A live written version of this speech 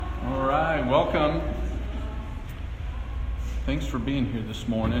Hi, welcome. Thanks for being here this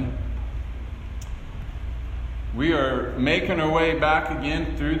morning. We are making our way back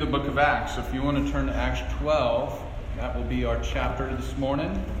again through the book of Acts. So if you want to turn to Acts 12, that will be our chapter this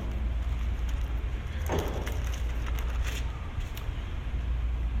morning.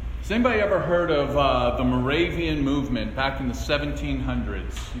 Has anybody ever heard of the Moravian movement back in the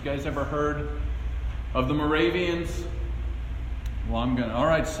 1700s? You guys ever heard of the Moravians? Well, all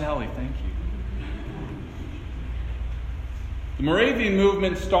right, Sally, thank you. The Moravian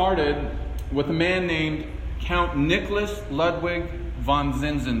movement started with a man named Count Nicholas Ludwig von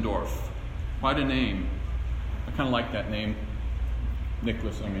Zinzendorf. Quite a name. I kind of like that name.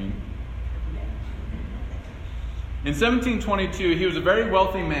 Nicholas, I mean. In 1722, he was a very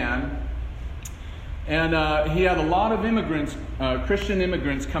wealthy man, and he had a lot of immigrants, Christian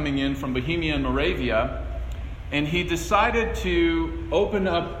immigrants coming in from Bohemia and Moravia, and he decided to open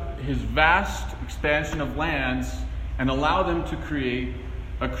up his vast expansion of lands and allow them to create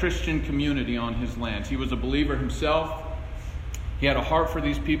a Christian community on his lands. He was a believer himself. He had a heart for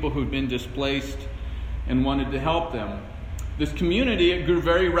these people who'd been displaced and wanted to help them. This community, it grew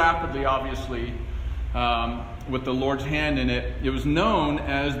very rapidly, obviously, with the Lord's hand in it. It was known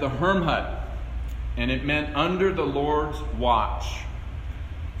as the Herm Hut, and it meant under the Lord's watch.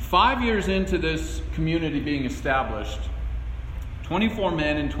 5 years into this community being established, 24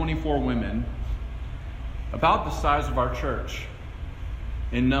 men and 24 women, about the size of our church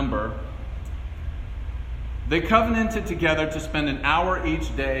in number, they covenanted together to spend an hour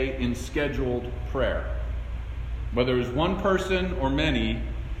each day in scheduled prayer. Whether it was one person or many,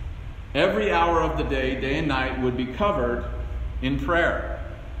 every hour of the day and night, would be covered in prayer.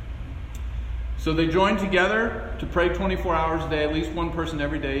 So they joined together to pray 24 hours a day, at least one person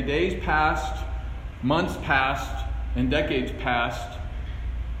every day. Days passed, months passed, and decades passed,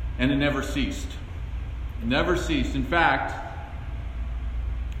 and it never ceased. It never ceased. In fact,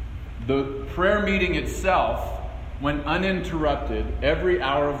 the prayer meeting itself went uninterrupted every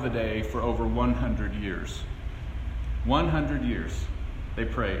hour of the day for over 100 years. 100 years they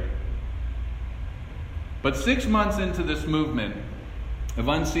prayed. But 6 months into this movement of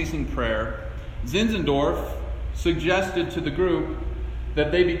unceasing prayer, Zinzendorf suggested to the group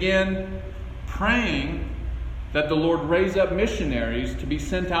that they begin praying that the Lord raise up missionaries to be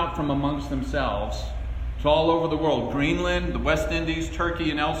sent out from amongst themselves to all over the world, Greenland, the West Indies,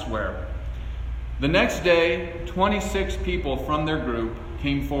 Turkey, and elsewhere. The next day, 26 people from their group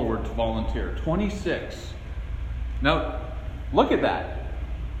came forward to volunteer. 26. Now, look at that.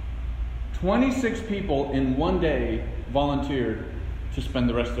 26 people in one day volunteered to spend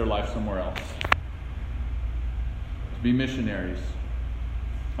the rest of their life somewhere else, to be missionaries.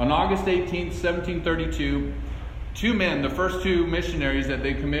 On August 18th, 1732, two men, the first two missionaries that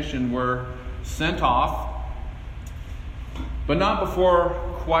they commissioned, were sent off, but not before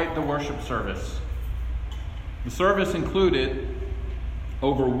quite the worship service. The service included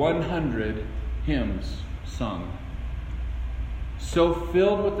over 100 hymns sung. So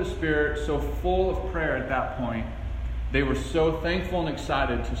filled with the Spirit, so full of prayer at that point, they were so thankful and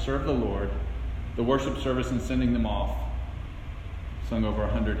excited to serve the Lord. The worship service and sending them off sung over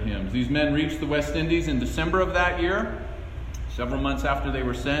 100 hymns. These men reached the West Indies in December of that year, several months after they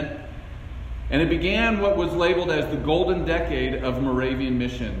were sent. And it began what was labeled as the golden decade of Moravian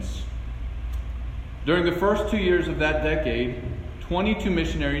missions. During the first 2 years of that decade, 22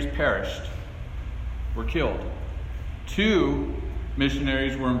 missionaries perished, were killed. 2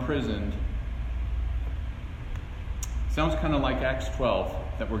 missionaries were imprisoned. Sounds kind of like Acts 12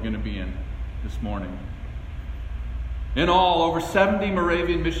 that we're going to be in this morning. In all, over 70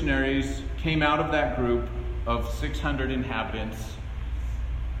 Moravian missionaries came out of that group of 600 inhabitants,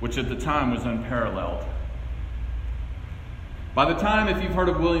 which at the time was unparalleled. By the time, if you've heard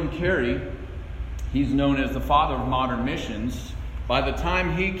of William Carey, he's known as the father of modern missions. By the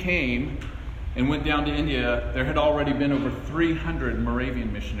time he came and went down to India, there had already been over 300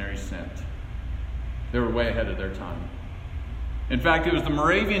 Moravian missionaries sent. They were way ahead of their time. In fact, it was the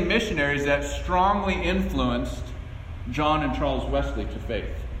Moravian missionaries that strongly influenced John and Charles Wesley to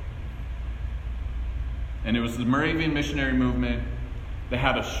faith. And it was the Moravian missionary movement that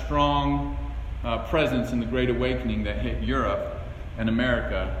had a strong presence in the Great Awakening that hit Europe and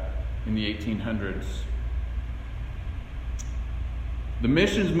America in the 1800s. The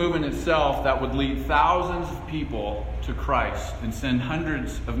missions movement itself that would lead thousands of people to Christ and send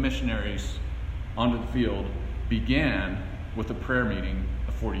hundreds of missionaries onto the field began with a prayer meeting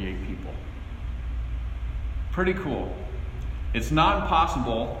of 48 people. Pretty cool. It's not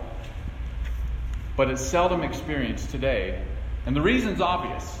impossible, but it's seldom experienced today. And the reason's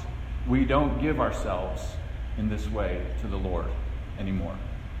obvious. we don't give ourselves in this way to the Lord anymore.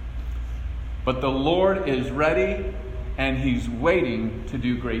 But the Lord is ready and He's waiting to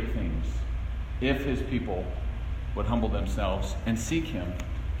do great things if His people would humble themselves and seek Him.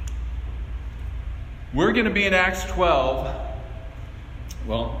 We're going to be in Acts 12.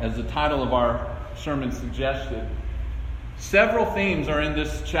 Well, as the title of our sermon suggested, several themes are in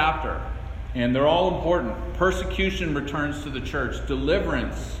this chapter, and they're all important. Persecution returns to the church.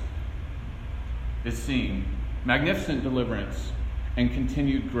 Deliverance is seen. Magnificent deliverance and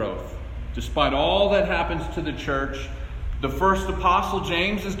continued growth. Despite all that happens to the church, the first apostle,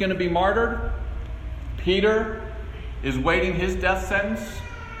 James, is going to be martyred. Peter is waiting his death sentence,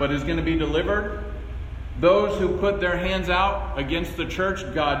 but is going to be delivered. Those who put their hands out against the church,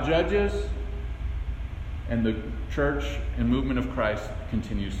 God judges. And the church and movement of Christ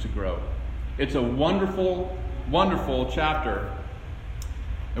continues to grow. It's a wonderful, wonderful chapter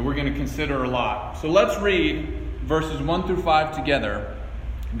that we're going to consider a lot. So let's read verses 1 through 5 together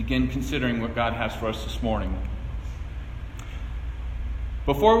and begin considering what God has for us this morning.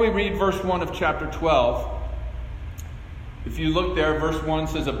 Before we read verse 1 of chapter 12, if you look there, verse 1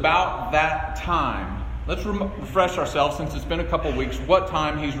 says, about that time. Let's refresh ourselves, since it's been a couple weeks, what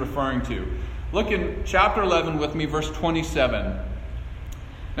time he's referring to. Look in chapter 11 with me, verse 27.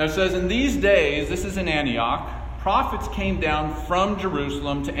 Now it says, in these days, this is in Antioch, prophets came down from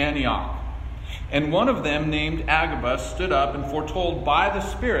Jerusalem to Antioch. And one of them, named Agabus, stood up and foretold by the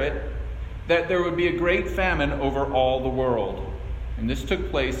Spirit that there would be a great famine over all the world. And this took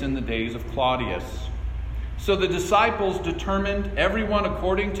place in the days of Claudius. So the disciples determined, everyone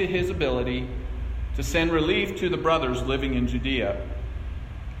according to his ability, to send relief to the brothers living in Judea.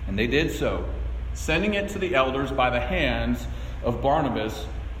 And they did so, sending it to the elders by the hands of Barnabas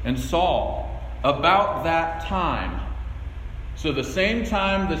and Saul. About that time, so the same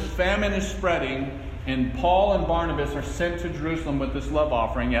time this famine is spreading and Paul and Barnabas are sent to Jerusalem with this love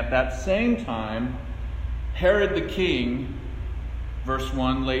offering, at that same time, Herod the king, verse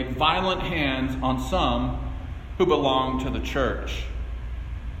 1, laid violent hands on some who belonged to the church.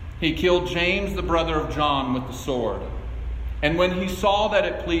 He killed James, the brother of John, with the sword. And when he saw that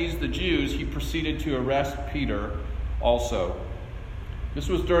it pleased the Jews, he proceeded to arrest Peter also. This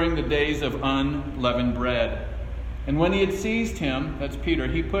was during the days of unleavened bread. And when he had seized him, that's Peter,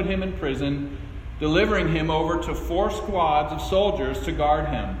 he put him in prison, delivering him over to 4 squads of soldiers to guard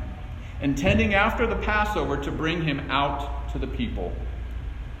him, intending after the Passover to bring him out to the people.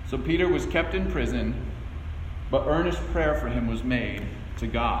 So Peter was kept in prison, but earnest prayer for him was made to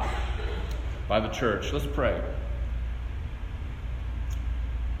God by the church. Let's pray.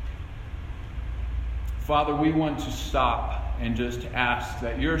 Father, we want to stop and just ask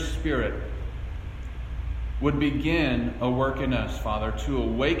that your Spirit would begin a work in us, Father, to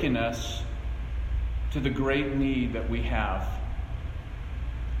awaken us to the great need that we have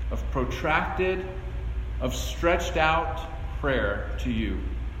of protracted, of stretched out prayer to you.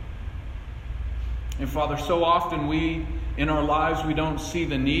 And Father, so often in our lives, we don't see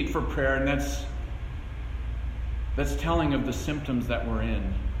the need for prayer, and that's telling of the symptoms that we're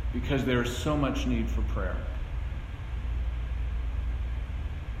in, because there is so much need for prayer.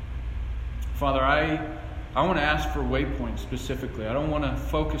 Father, I want to ask for Waypoint specifically. I don't want to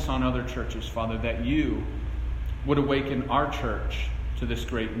focus on other churches, Father, that you would awaken our church to this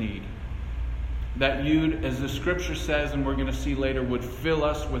great need. That you, as the scripture says, and we're going to see later, would fill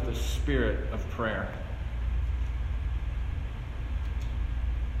us with a spirit of prayer.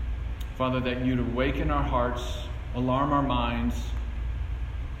 Father, that you'd awaken our hearts, alarm our minds,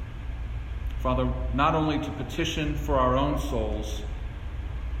 Father, not only to petition for our own souls,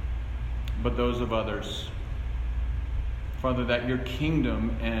 but those of others. Father, that your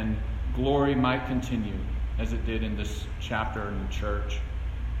kingdom and glory might continue as it did in this chapter in the church.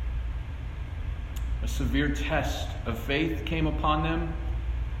 A severe test of faith came upon them,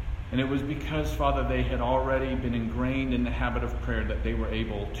 and it was because, Father, they had already been ingrained in the habit of prayer that they were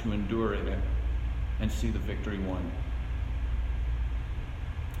able to endure it and see the victory won.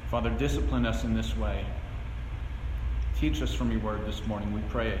 Father, discipline us in this way. Teach us from your word this morning, we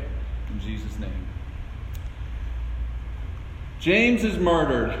pray it in Jesus' name. James is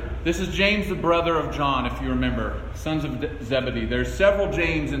murdered. This is James, the brother of John, if you remember, sons of Zebedee. There's several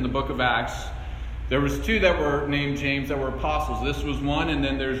James in the book of Acts. There was 2 that were named James that were apostles. This was one, and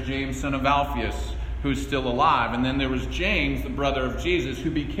then there's James, son of Alphaeus, who's still alive. And then there was James, the brother of Jesus,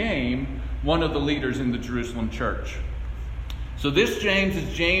 who became one of the leaders in the Jerusalem church. So this James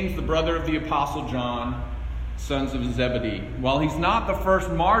is James, the brother of the apostle John, sons of Zebedee. While he's not the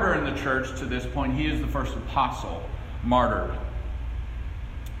first martyr in the church to this point, he is the first apostle martyred.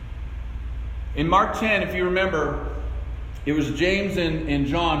 In Mark 10, if you remember, it was James and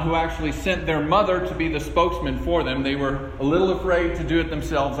John who actually sent their mother to be the spokesman for them. They were a little afraid to do it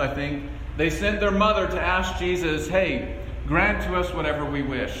themselves, I think. They sent their mother to ask Jesus, hey, grant to us whatever we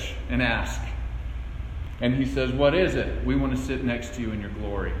wish and ask. And he says, what is it? We want to sit next to you in your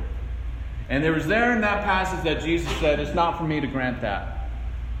glory. And there was there in that passage that Jesus said, it's not for me to grant that.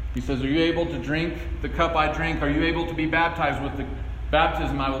 He says, are you able to drink the cup I drink? Are you able to be baptized with the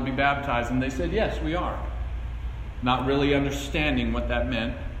baptism I will be baptized? And they said, yes, we are. Not really understanding what that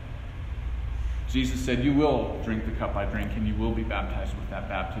meant. Jesus said, you will drink the cup I drink and you will be baptized with that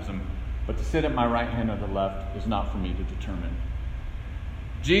baptism. But to sit at my right hand or the left is not for me to determine.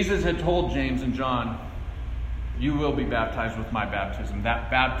 Jesus had told James and John, you will be baptized with my baptism, that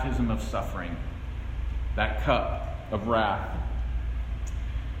baptism of suffering, that cup of wrath.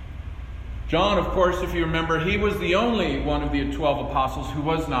 John, of course, if you remember, he was the only one of the 12 apostles who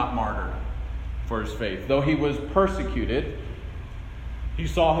was not martyred for his faith. Though he was persecuted, he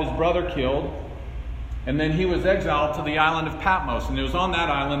saw his brother killed, and then he was exiled to the island of Patmos. And it was on that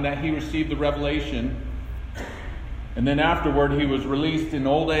island that he received the revelation. And then afterward, he was released in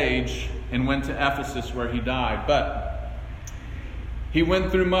old age and went to Ephesus where he died. But he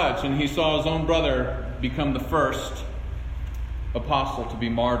went through much, and he saw his own brother become the first apostle to be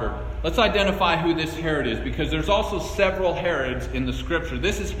martyred. Let's identify who this Herod is, because there's also several Herods in the scripture.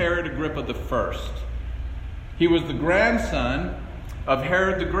 This is Herod Agrippa the First. He was the grandson of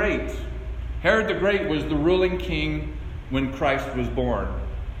Herod the Great. Herod the Great was the ruling king when Christ was born.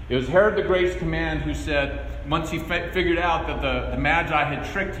 It was Herod the Great's command who said, once he figured out that the Magi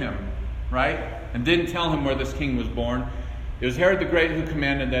had tricked him, right, and didn't tell him where this king was born, it was Herod the Great who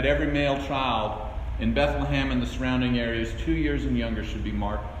commanded that every male child in Bethlehem and the surrounding areas 2 years and younger should be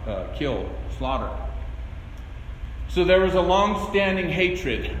killed, slaughtered. So there was a long-standing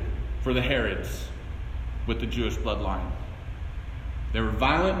hatred for the Herods with the Jewish bloodline. They were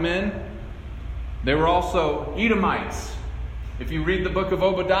violent men. They were also Edomites. If you read the book of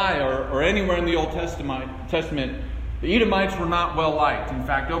Obadiah or anywhere in the Old Testament, the Edomites were not well liked. In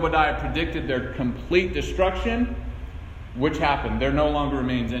fact, Obadiah predicted their complete destruction, which happened. There no longer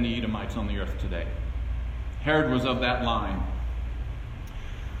remains any Edomites on the earth today. Herod was of that line.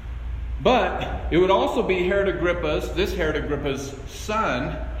 But it would also be this Herod Agrippa's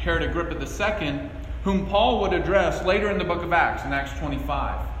son, Herod Agrippa II, whom Paul would address later in the book of Acts, in Acts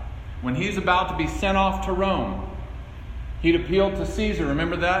 25. When he's about to be sent off to Rome, he'd appealed to Caesar.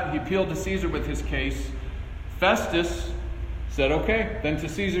 Remember that? He appealed to Caesar with his case. Festus said, okay, then to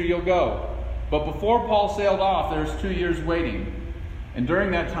Caesar you'll go. But before Paul sailed off, there was 2 years waiting. And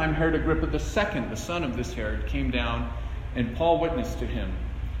during that time, Herod Agrippa II, the son of this Herod, came down, and Paul witnessed to him.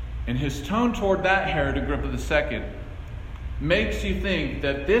 And his tone toward that Herod Agrippa II makes you think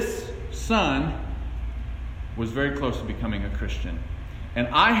that this son was very close to becoming a Christian. And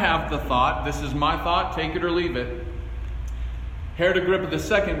I have the thought, this is my thought, take it or leave it, Herod Agrippa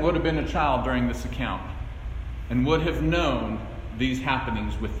II would have been a child during this account and would have known these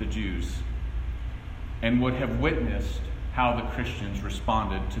happenings with the Jews and would have witnessed how the Christians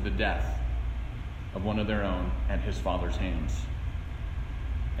responded to the death of one of their own at his father's hands.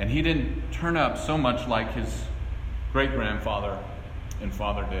 And he didn't turn up so much like his great-grandfather and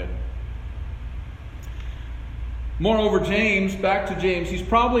father did. Moreover, James, back to James, he's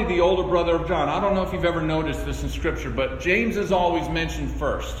probably the older brother of John. I don't know if you've ever noticed this in Scripture, but James is always mentioned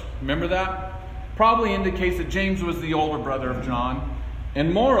first. Remember that? Probably indicates that James was the older brother of John.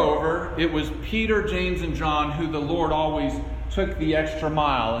 And moreover, it was Peter, James, and John who the Lord always took the extra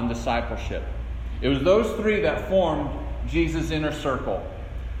mile in discipleship. It was those three that formed Jesus' inner circle.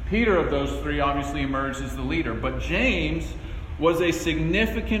 Peter of those three obviously emerged as the leader, but James was a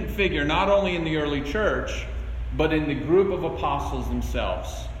significant figure not only in the early church, but in the group of apostles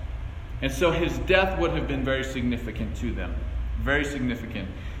themselves. And so his death would have been very significant to them. Very significant.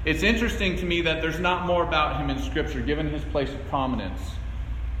 It's interesting to me that there's not more about him in Scripture, given his place of prominence.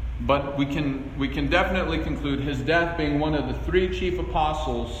 But we can definitely conclude his death, being one of the three chief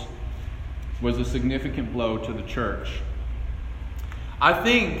apostles, was a significant blow to the church. I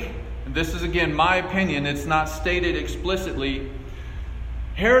think, this is again my opinion, it's not stated explicitly,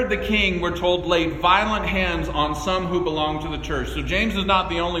 Herod the king, we're told, laid violent hands on some who belonged to the church. So James is not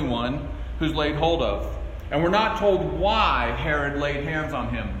the only one who's laid hold of. And we're not told why Herod laid hands on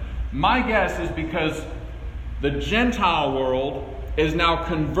him. My guess is because the Gentile world is now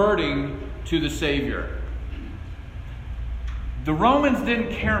converting to the Savior. The Romans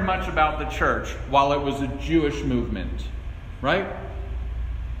didn't care much about the church while it was a Jewish movement, right?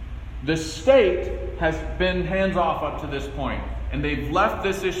 The state has been hands off up to this point. and they've left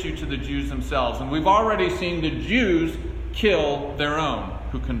this issue to the Jews themselves. And we've already seen the Jews kill their own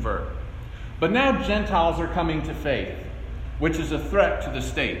who convert. But now Gentiles are coming to faith, which is a threat to the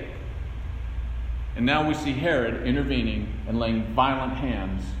state. And now we see Herod intervening and laying violent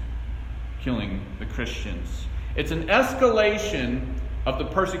hands, killing the Christians. It's an escalation of the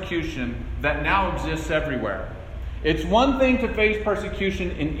persecution that now exists everywhere. It's one thing to face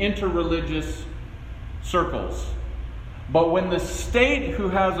persecution in interreligious circles. But when the state who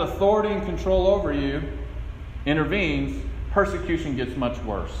has authority and control over you intervenes, persecution gets much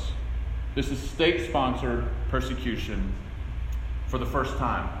worse. This is state-sponsored persecution for the first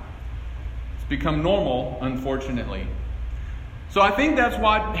time. It's become normal, unfortunately. So I think that's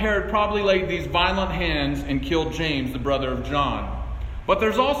why Herod probably laid these violent hands and killed James, the brother of John. But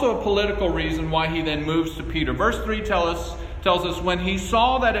there's also a political reason why he then moves to Peter. Verse 3 tells us, when he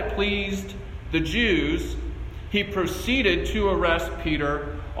saw that it pleased the Jews, he proceeded to arrest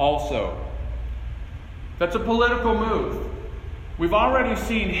Peter also. That's a political move. We've already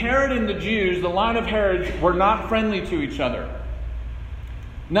seen Herod and the Jews, the line of Herods, were not friendly to each other.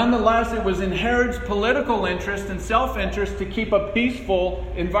 Nonetheless, it was in Herod's political interest and self-interest to keep a peaceful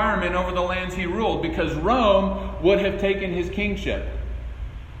environment over the lands he ruled, because Rome would have taken his kingship.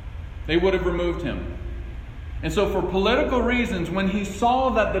 They would have removed him. And so for political reasons, when he saw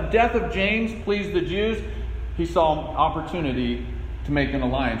that the death of James pleased the Jews, he saw an opportunity to make an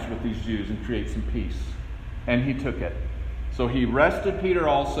alliance with these Jews and create some peace. And he took it. So he arrested Peter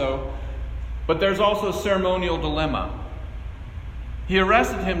also. But there's also a ceremonial dilemma. He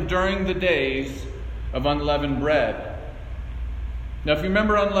arrested him during the days of unleavened bread. Now, if you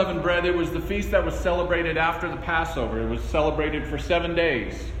remember unleavened bread, it was the feast that was celebrated after the Passover. It was celebrated for 7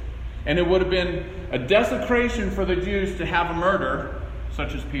 days. And it would have been a desecration for the Jews to have a murder,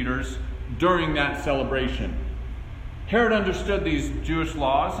 such as Peter's, during that celebration. Herod understood these Jewish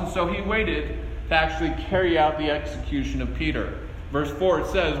laws, and so he waited to actually carry out the execution of Peter. Verse 4, it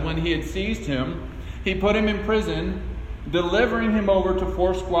says, when he had seized him, he put him in prison, delivering him over to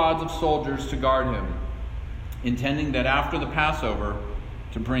 4 squads of soldiers to guard him, intending that after the Passover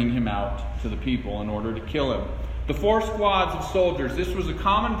to bring him out to the people in order to kill him. The 4 squads of soldiers, this was a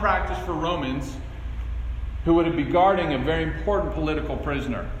common practice for Romans who would be guarding a very important political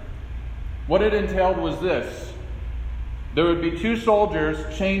prisoner. What it entailed was this. There would be 2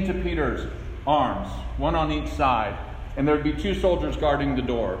 soldiers chained to Peter's arms, one on each side, and there would be 2 soldiers guarding the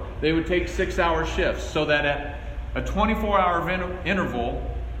door. They would take 6-hour shifts so that at a 24-hour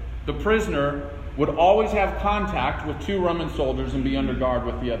interval, the prisoner would always have contact with 2 Roman soldiers and be under guard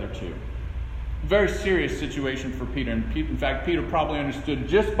with the other 2. Very serious situation for Peter. And in fact, Peter probably understood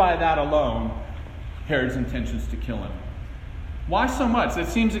just by that alone Herod's intentions to kill him. Why so much? That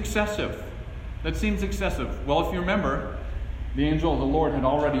seems excessive. Well, if you remember, the angel of the Lord had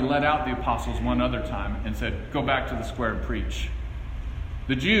already led out the apostles one other time and said, go back to the square and preach.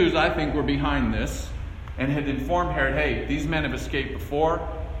 The Jews, I think, were behind this and had informed Herod, hey, these men have escaped before,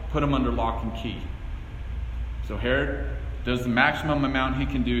 put them under lock and key. So Herod does the maximum amount he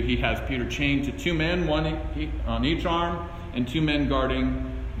can do. He has Peter chained to 2 men, one on each arm, and 2 men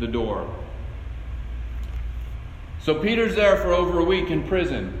guarding the door. So Peter's there for over a week in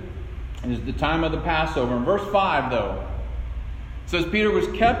prison. It is the time of the Passover. In verse 5, though, it says, Peter was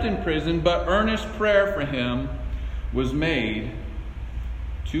kept in prison, but earnest prayer for him was made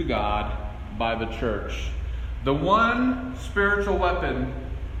to God by the church. The one spiritual weapon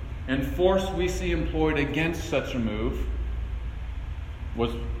and force we see employed against such a move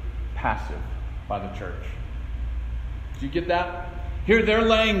was passive by the church. Do you get that? Here they're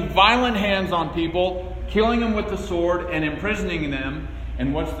laying violent hands on people, killing them with the sword and imprisoning them.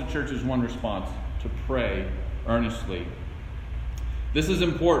 And what's the church's one response? To pray earnestly. This is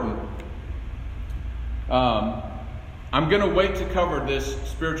important. I'm going to wait to cover this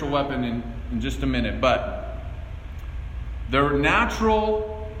spiritual weapon in just a minute, but their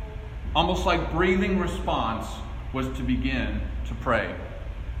natural, almost like breathing response was to begin to pray.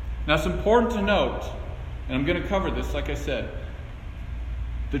 Now it's important to note, and I'm going to cover this like I said,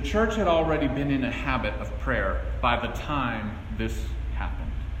 the church had already been in a habit of prayer by the time this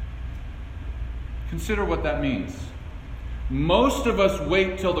happened. Consider what that means. Most of us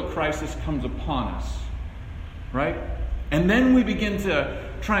wait till the crisis comes upon us, right? And then we begin to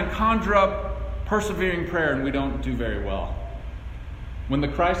try and conjure up persevering prayer, and we don't do very well. When the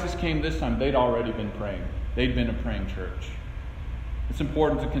crisis came this time, they'd already been praying. They'd been a praying church. It's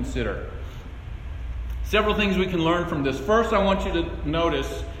important to consider. Several things we can learn from this. First, I want you to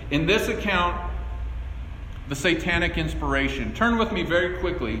notice in this account the satanic inspiration. Turn with me very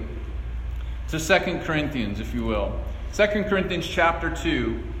quickly to 2 Corinthians, if you will. 2 Corinthians chapter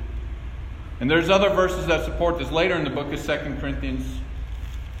 2. And there's other verses that support this later in the book of 2 Corinthians.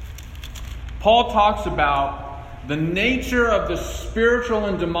 Paul talks about the nature of the spiritual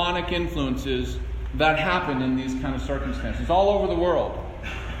and demonic influences that happen in these kind of circumstances all over the world.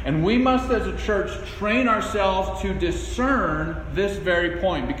 And we must, as a church, train ourselves to discern this very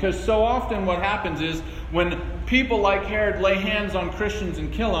point. Because so often what happens is when people like Herod lay hands on Christians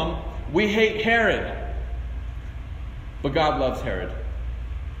and kill them, we hate Herod. But God loves Herod.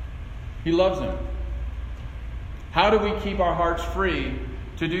 He loves him. How do we keep our hearts free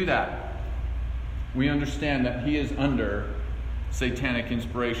to do that? We understand that he is under satanic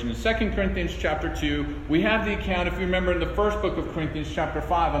inspiration. In 2 Corinthians chapter 2, we have the account, if you remember in the first book of Corinthians chapter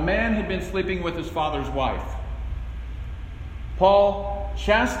 5, a man had been sleeping with his father's wife. Paul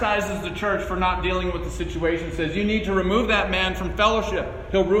chastises the church for not dealing with the situation, says, you need to remove that man from fellowship.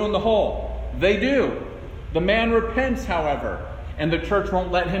 He'll ruin the whole. They do. The man repents, however, and the church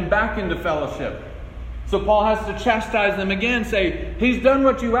won't let him back into fellowship. So Paul has to chastise them again, say, he's done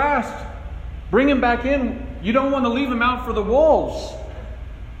what you asked. Bring him back in. You don't want to leave him out for the wolves.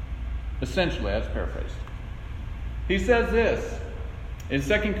 Essentially, that's paraphrased. He says this in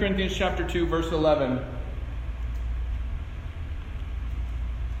 2 Corinthians chapter 2, verse 11.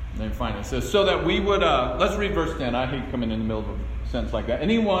 Then finally, it says, so that we would, let's read verse 10. I hate coming in the middle of a sentence like that.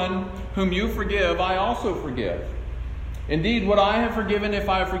 Anyone whom you forgive, I also forgive. Indeed, what I have forgiven, if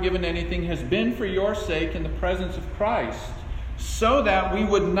I have forgiven anything, has been for your sake in the presence of Christ, so that we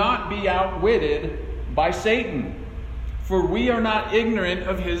would not be outwitted by Satan. For we are not ignorant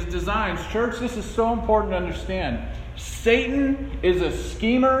of his designs. Church, this is so important to understand. Satan is a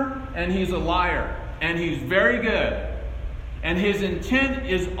schemer and he's a liar. And he's very good. And his intent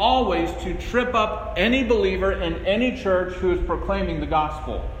is always to trip up any believer in any church who is proclaiming the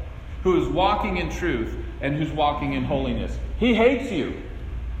gospel, who is walking in truth, and who's walking in holiness. He hates you.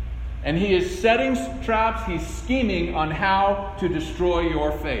 And he is setting traps, he's scheming on how to destroy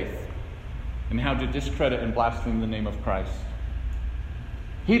your faith and how to discredit and blaspheme the name of Christ.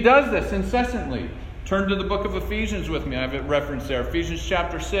 He does this incessantly. Turn to the book of Ephesians with me. I have it referenced there. Ephesians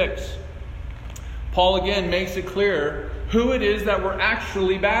chapter 6. Paul again makes it clear who it is that we're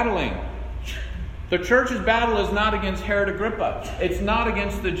actually battling. The church's battle is not against Herod Agrippa. It's not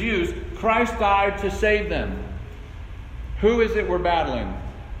against the Jews. Christ died to save them. Who is it we're battling?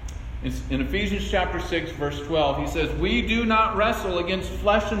 In Ephesians chapter 6, verse 12, he says, we do not wrestle against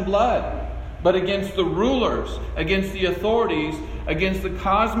flesh and blood, but against the rulers, against the authorities, against the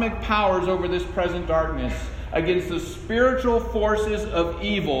cosmic powers over this present darkness, against the spiritual forces of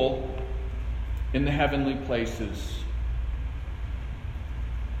evil in the heavenly places.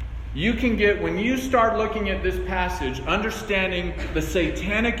 You can get, when you start looking at this passage, understanding the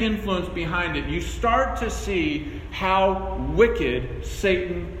satanic influence behind it, you start to see how wicked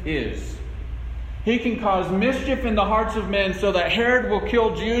Satan is. He can cause mischief in the hearts of men so that Herod will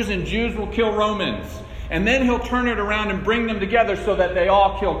kill Jews and Jews will kill Romans. And then he'll turn it around and bring them together so that they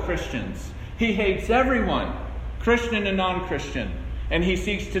all kill Christians. He hates everyone, Christian and non-Christian. And he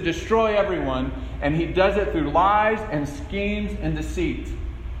seeks to destroy everyone. And he does it through lies and schemes and deceit.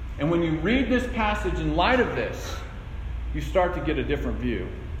 And when you read this passage in light of this, you start to get a different view.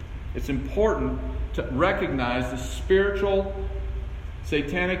 It's important to recognize the spiritual,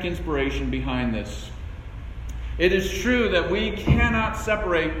 satanic inspiration behind this. It is true that we cannot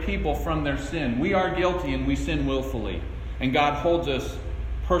separate people from their sin. We are guilty and we sin willfully. And God holds us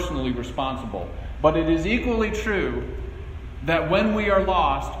personally responsible. But it is equally true that when we are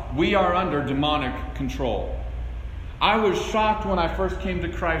lost, we are under demonic control. I was shocked when I first came to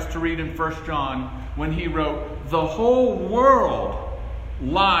Christ to read in 1 John when he wrote, the whole world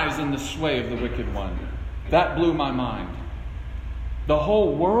lies in the sway of the wicked one. That blew my mind. The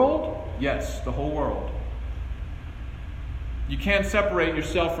whole world? Yes, the whole world. You can't separate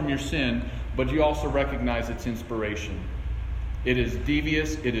yourself from your sin, but you also recognize its inspiration. It is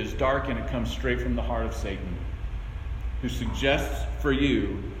devious, it is dark, and it comes straight from the heart of Satan, who suggests for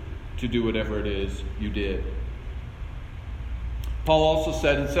you to do whatever it is you did. Paul also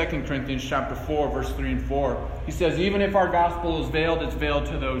said in 2 Corinthians chapter 4, verse 3 and 4, he says, even if our gospel is veiled, it's veiled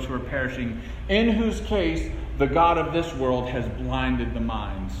to those who are perishing, in whose case the God of this world has blinded the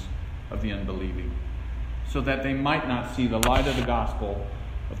minds of the unbelieving, so that they might not see the light of the gospel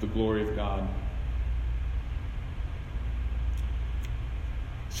of the glory of God.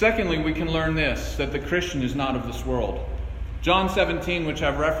 Secondly, we can learn this, that the Christian is not of this world. John 17, which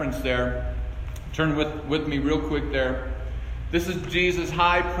I've referenced there, turn with me real quick there. This is Jesus'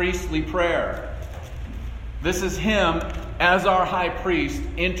 high priestly prayer. This is him as our high priest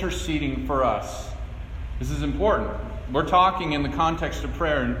interceding for us. This is important. we're talking in the context of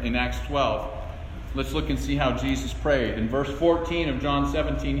prayer in Acts 12. Let's look and see how Jesus prayed. In verse 14 of John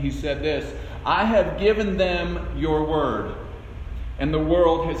 17, he said this, I have given them your word, and the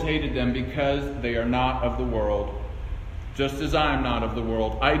world has hated them because they are not of the world, just as I am not of the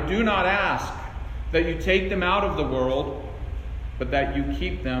world. I do not ask that you take them out of the world, but that you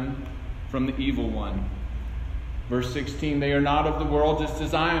keep them from the evil one. Verse 16, they are not of the world, just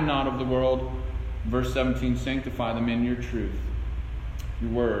as I am not of the world. Verse 17, sanctify them in your truth.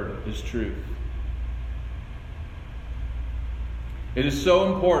 Your word is truth. It is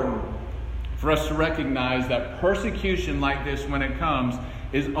so important for us to recognize that persecution like this, when it comes,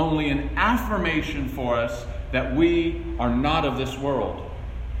 is only an affirmation for us that we are not of this world.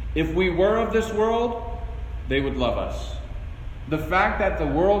 If we were of this world, they would love us. The fact that the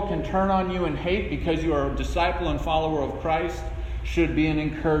world can turn on you and hate because you are a disciple and follower of Christ should be an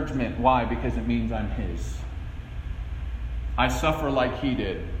encouragement. Why? Because it means I'm His. I suffer like He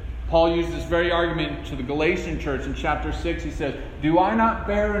did. Paul used this very argument to the Galatian church in chapter 6. He says, do I not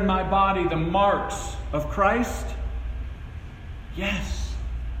bear in my body the marks of Christ? Yes.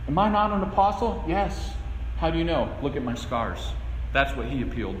 Am I not an apostle? Yes. How do you know? Look at my scars. That's what he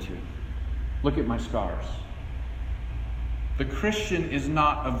appealed to. Look at my scars. The Christian is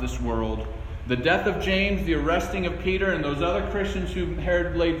not of this world. The death of James, the arresting of Peter, and those other Christians who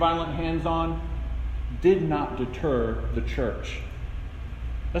Herod laid violent hands on did not deter the church.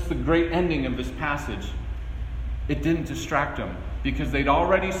 That's the great ending of this passage. It didn't distract them because they'd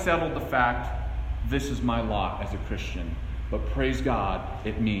already settled the fact, this is my lot as a Christian. But praise God,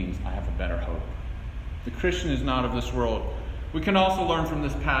 it means I have a better hope. The Christian is not of this world. We can also learn from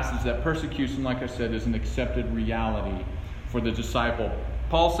this passage that persecution, like I said, is an accepted reality for the disciple.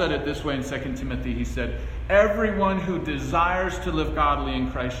 Paul said it this way in 2 Timothy. He said, everyone who desires to live godly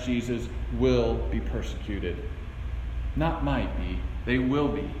in Christ Jesus will be persecuted. Not might be, they will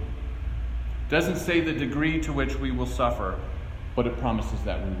be. It doesn't say the degree to which we will suffer, but it promises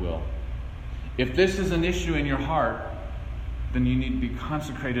that we will. If this is an issue in your heart, then you need to be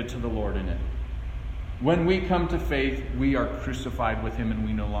consecrated to the Lord in it. When we come to faith, we are crucified with Him and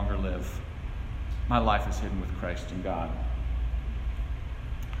we no longer live. My life is hidden with Christ in God.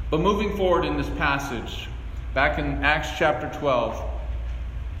 But moving forward in this passage, back in Acts chapter 12,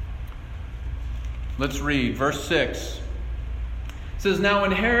 let's read verse 6. It says, now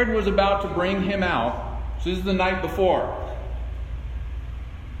when Herod was about to bring him out, so this is the night before.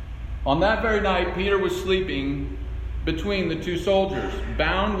 On that very night, Peter was sleeping between the two soldiers,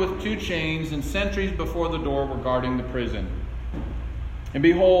 bound with two chains, and sentries before the door were guarding the prison. And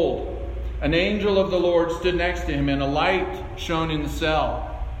behold, an angel of the Lord stood next to him, and a light shone in the cell.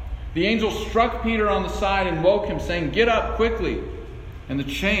 The angel struck Peter on the side and woke him, saying, get up quickly. And the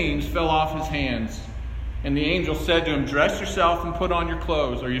chains fell off his hands. And the angel said to him, dress yourself and put on your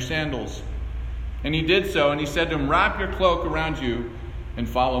clothes or your sandals. And he did so, and he said to him, wrap your cloak around you and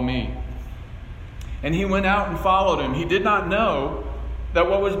follow me. And he went out and followed him. He did not know that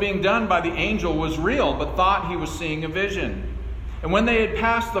what was being done by the angel was real, but thought he was seeing a vision. And when they had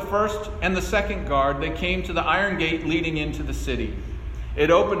passed the first and the second guard, they came to the iron gate leading into the city.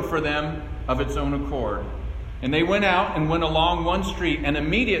 It opened for them of its own accord. And they went out and went along one street, and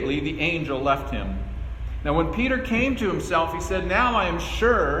immediately the angel left him. Now when Peter came to himself, he said, now I am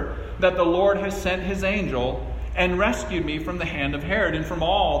sure that the Lord has sent his angel and rescued me from the hand of Herod and from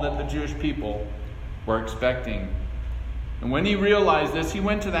all that the Jewish people were expecting. And when he realized this, he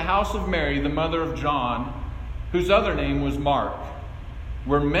went to the house of Mary, the mother of John, whose other name was Mark,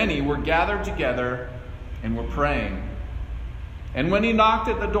 where many were gathered together and were praying. And when he knocked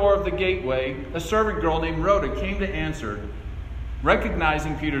at the door of the gateway, a servant girl named Rhoda came to answer.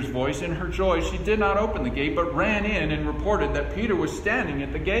 Recognizing Peter's voice, in her joy, she did not open the gate, but ran in and reported that Peter was standing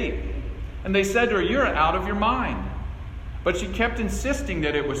at the gate. And they said to her, you're out of your mind. But she kept insisting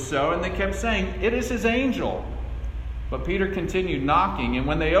that it was so, and they kept saying, it is his angel. But Peter continued knocking, and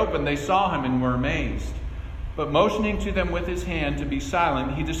when they opened, they saw him and were amazed. But motioning to them with his hand to be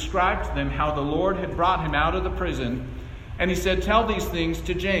silent, he described to them how the Lord had brought him out of the prison. And he said, tell these things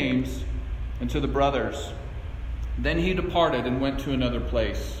to James and to the brothers. Then he departed and went to another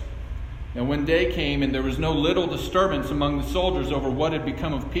place. And when day came, and there was no little disturbance among the soldiers over what had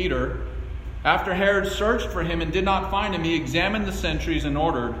become of Peter, after Herod searched for him and did not find him, he examined the sentries and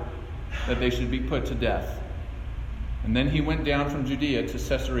ordered that they should be put to death. And then he went down from Judea to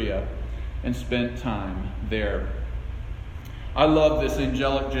Caesarea and spent time there. I love this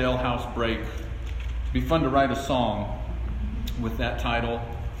angelic jailhouse break. It'd be fun to write a song with that title.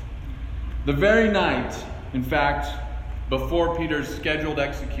 The very night, in fact, before Peter's scheduled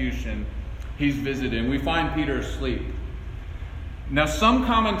execution, he's visited. And we find Peter asleep. Now, some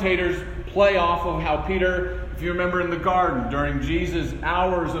commentators play off of how Peter, if you remember in the garden, during Jesus'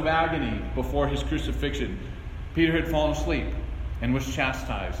 hours of agony before his crucifixion, Peter had fallen asleep and was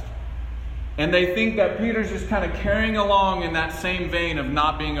chastised. And they think that Peter's just kind of carrying along in that same vein of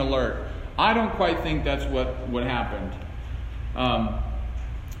not being alert. I don't quite think that's what happened.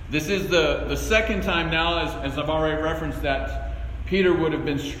 This is the second time now, as I've already referenced, that Peter would have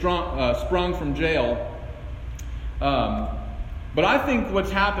been sprung from jail. But I think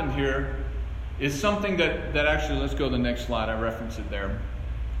what's happened here is something that actually, let's go to the next slide. I referenced it there.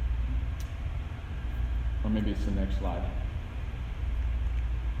 Or maybe it's the next slide.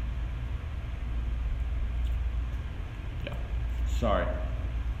 Yeah, sorry.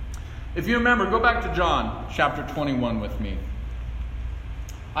 If you remember, go back to John chapter 21 with me.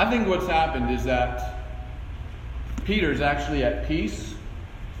 I think what's happened is that Peter's actually at peace.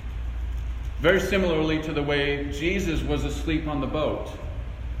 Very similarly to the way Jesus was asleep on the boat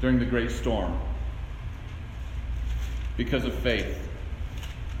during the great storm. Because of faith.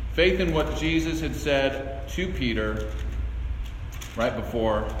 Faith in what Jesus had said to Peter right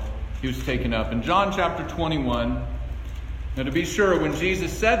before he was taken up. In John chapter 21, now to be sure, when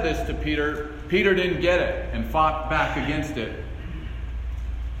Jesus said this to Peter, Peter didn't get it and fought back against it.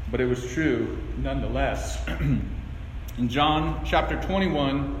 But it was true nonetheless. In John chapter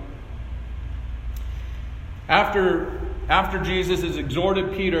 21, after Jesus has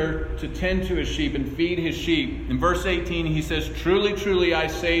exhorted Peter to tend to his sheep and feed his sheep, in verse 18 he says, "Truly, truly, I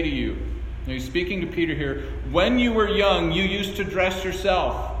say to you," now he's speaking to Peter here, "when you were young, you used to dress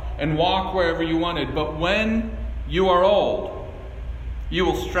yourself and walk wherever you wanted. But when you are old, you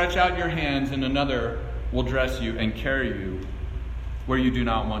will stretch out your hands and another will dress you and carry you where you do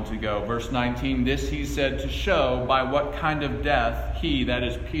not want to go." Verse 19, this he said to show by what kind of death he, that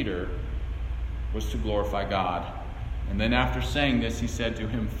is Peter, was to glorify God. And then after saying this, he said to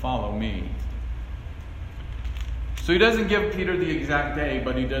him, "Follow me." So he doesn't give Peter the exact day,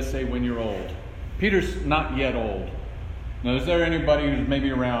 but he does say when you're old. Peter's not yet old. Now, is there anybody who's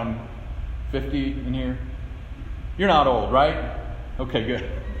maybe around 50 in here? You're not old, right? Okay, good.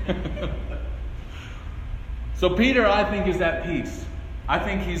 So Peter, I think, is at peace. I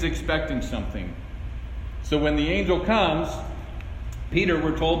think he's expecting something. So when the angel comes, Peter,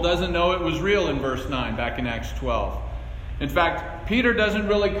 we're told, doesn't know it was real in verse 9, back in Acts 12. In fact, Peter doesn't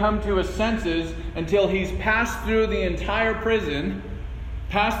really come to his senses until he's passed through the entire prison,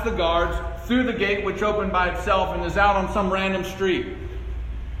 past the guards, through the gate which opened by itself, and is out on some random street.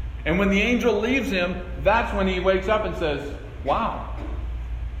 And when the angel leaves him, that's when he wakes up and says, "Wow,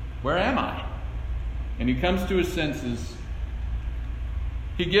 where am I?" And he comes to his senses.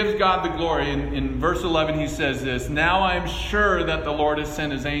 He gives God the glory. In verse 11 he says this, "Now I am sure that the Lord has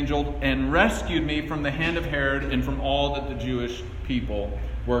sent his angel and rescued me from the hand of Herod and from all that the Jewish people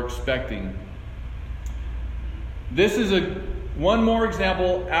were expecting." This is one more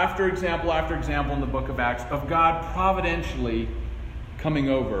example after example after example in the book of Acts of God providentially coming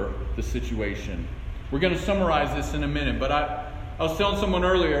over the situation. We're going to summarize this in a minute, but I was telling someone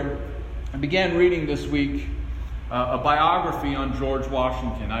earlier, I began reading this week a biography on George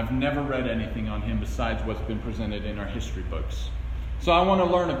Washington. I've never read anything on him besides what's been presented in our history books. So I want to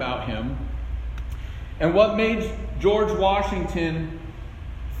learn about him. And what made George Washington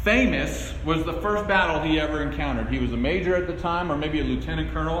famous was the first battle he ever encountered. He was a major at the time, or maybe a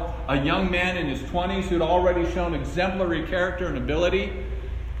lieutenant colonel, a young man in his 20s who'd already shown exemplary character and ability.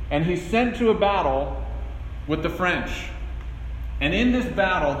 And he's sent to a battle with the French. And in this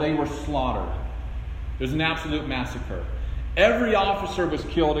battle, they were slaughtered. It was an absolute massacre. Every officer was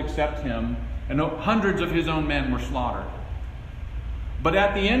killed except him, and hundreds of his own men were slaughtered. But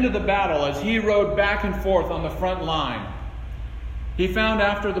at the end of the battle, as he rode back and forth on the front line, he found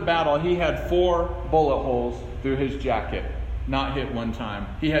after the battle he had 4 bullet holes through his jacket, not hit one time.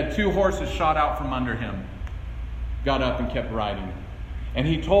 He had 2 horses shot out from under him. Got up and kept riding. And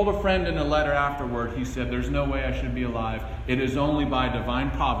he told a friend in a letter afterward, he said, "There's no way I should be alive. It is only by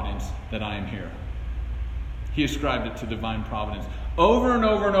divine providence that I am here." He ascribed it to divine providence. Over and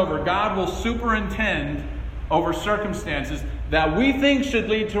over and over, God will superintend over circumstances that we think should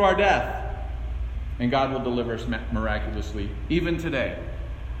lead to our death. And God will deliver us miraculously, even today.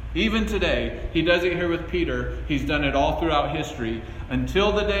 Even today, he does it here with Peter. He's done it all throughout history.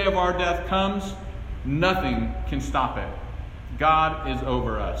 Until the day of our death comes, nothing can stop it. God is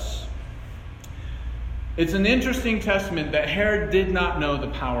over us. It's an interesting testament that Herod did not know the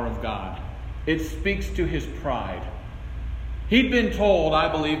power of God. It speaks to his pride. He'd been told, I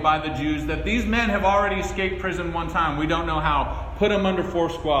believe, by the Jews that these men have already escaped prison one time. We don't know how. put him under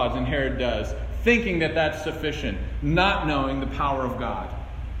 4 squads, and Herod does, thinking that that's sufficient, not knowing the power of God.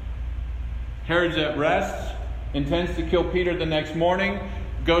 Herod's at rest, intends to kill Peter the next morning,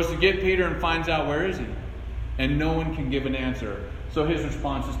 goes to get Peter and finds out where is he. And no one can give an answer. So his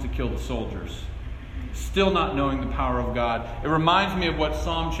response is to kill the soldiers. Still not knowing the power of God. It reminds me of what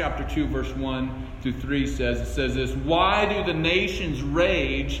Psalm chapter 2 verse 1 through 3 says. It says this, "Why do the nations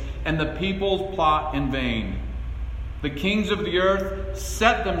rage and the peoples plot in vain? The kings of the earth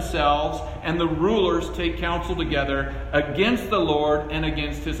set themselves, and the rulers take counsel together against the Lord and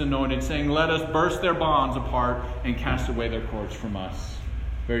against his anointed, saying, let us burst their bonds apart and cast away their cords from us."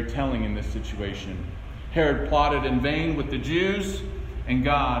 Very telling in this situation. Herod plotted in vain with the Jews, and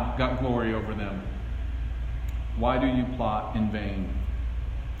God got glory over them. Why do you plot in vain?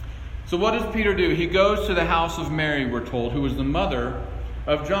 So what does Peter do? He goes to the house of Mary, we're told, who was the mother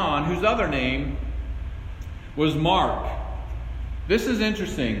of John, whose other name was Mark. This is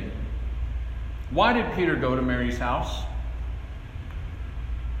interesting. Why did Peter go to Mary's house?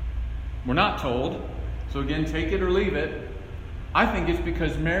 We're not told. So again, take it or leave it. I think it's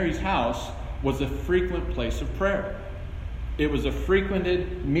because Mary's house was a frequent place of prayer. It was a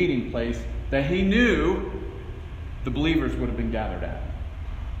frequented meeting place that he knew the believers would have been gathered at.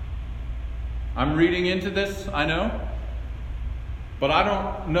 I'm reading into this, I know. But I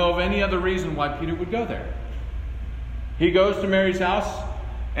don't know of any other reason why Peter would go there. He goes to Mary's house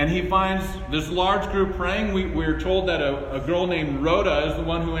and he finds this large group praying. We're told that a girl named Rhoda is the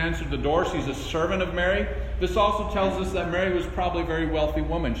one who answered the door. She's a servant of Mary. This also tells us that Mary was probably a very wealthy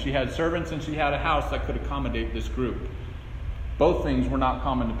woman. She had servants and she had a house that could accommodate this group. Both things were not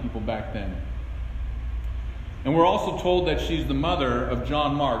common to people back then. And we're also told that she's the mother of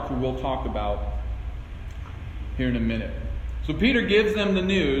John Mark, who we'll talk about here in a minute. So Peter gives them the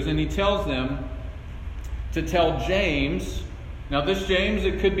news and he tells them to tell James. Now this James,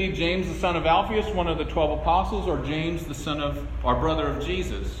 it could be James the son of Alphaeus, one of the 12 apostles, or James the son of, our brother of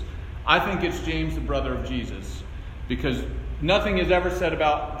Jesus. I think it's James the brother of Jesus, because nothing is ever said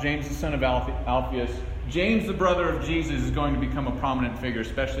about James the son of Alphaeus. James the brother of Jesus is going to become a prominent figure,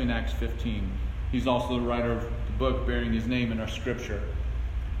 especially in Acts 15. He's also the writer of the book bearing his name in our scripture.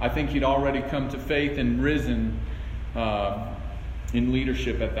 I think he'd already come to faith and risen in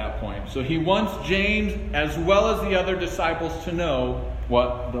leadership at that point. So he wants James, as well as the other disciples, to know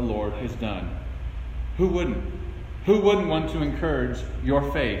what the Lord has done. Who wouldn't? Who wouldn't want to encourage your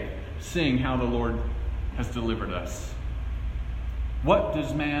faith, seeing how the Lord has delivered us? What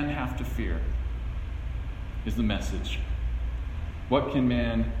does man have to fear? Is the message. What can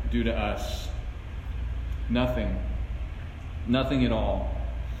man do to us? Nothing. Nothing at all.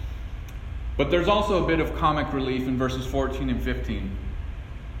 But there's also a bit of comic relief in verses 14 and 15.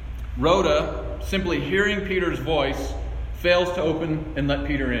 Rhoda, simply hearing Peter's voice, fails to open and let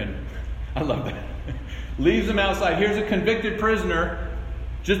Peter in. I love that. Leaves him outside. Here's a convicted prisoner,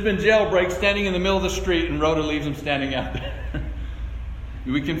 just been jailbreak, standing in the middle of the street, and Rhoda leaves him standing out there.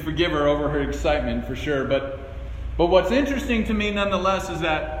 We can forgive her over her excitement for sure. But what's interesting to me nonetheless is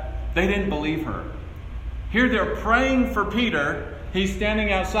that they didn't believe her. Here they're praying for Peter. He's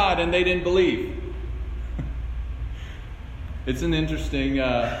standing outside and they didn't believe. It's an interesting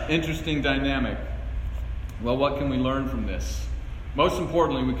dynamic. Well, what can we learn from this? Most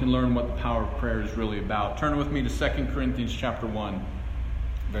importantly, we can learn what the power of prayer is really about. Turn with me to 2 Corinthians chapter 1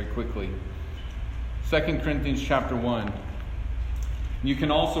 very quickly. 2 Corinthians chapter 1. You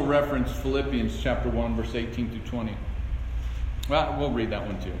can also reference Philippians chapter 1, verse 18 through 20. Well, we'll read that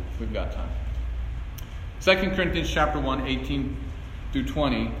one too. We've got time. 2 Corinthians chapter 1, 18 through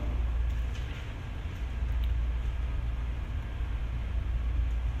 20.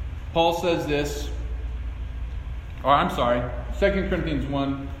 Paul says this, 2 Corinthians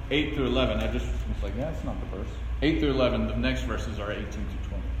 1, 8 through 11. I just was like, that's not the verse. 8 through 11, the next verses are 18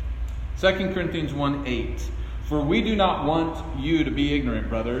 through 20. 2 Corinthians 1, 8. For we do not want you to be ignorant,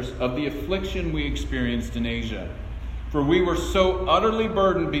 brothers, of the affliction we experienced in Asia. For we were so utterly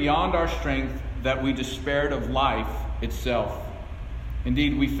burdened beyond our strength that we despaired of life itself.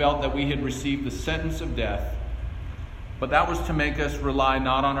 Indeed, we felt that we had received the sentence of death. But that was to make us rely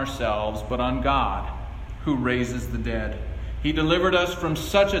not on ourselves, but on God, who raises the dead. He delivered us from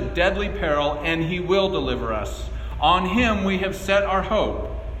such a deadly peril, and He will deliver us. On Him we have set our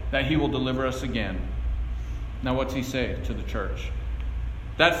hope that He will deliver us again. Now what's He say to the church?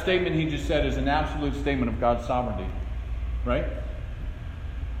 That statement he just said is an absolute statement of God's sovereignty. Right?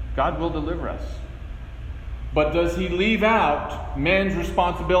 God will deliver us. But does He leave out man's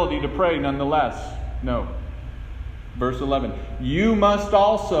responsibility to pray nonetheless? No. Verse 11. You must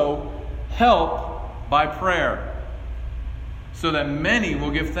also help by prayer. so that many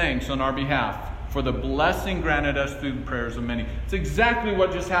will give thanks on our behalf for the blessing granted us through the prayers of many. It's exactly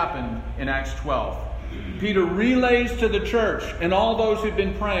what just happened in Acts 12. Peter relays to the church and all those who've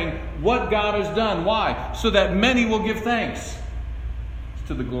been praying what God has done. Why? So that many will give thanks. It's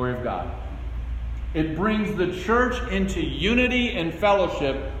to the glory of God. It brings the church into unity and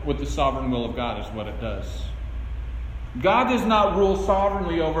fellowship with the sovereign will of God, is what it does. God does not rule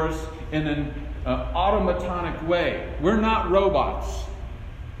sovereignly over us in an automatonic way. We're not robots.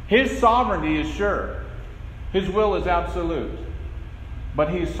 His sovereignty is sure. His will is absolute. But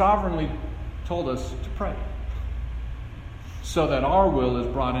He has sovereignly told us to pray, so that our will is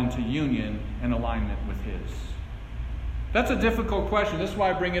brought into union and alignment with His. That's a difficult question. This is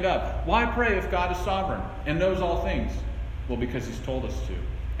why I bring it up. Why pray if God is sovereign and knows all things? Well, because He's told us to.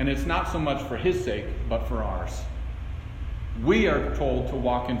 And it's not so much for His sake, but for ours. We are told to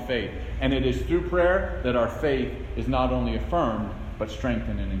walk in faith. And it is through prayer that our faith is not only affirmed, but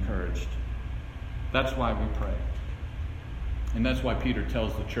strengthened and encouraged. That's why we pray. And that's why Peter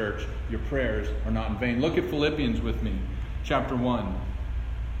tells the church, your prayers are not in vain. Look at Philippians with me, chapter 1.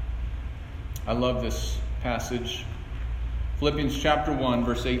 I love this passage. Philippians chapter 1,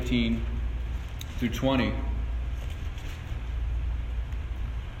 verse 18 through 20.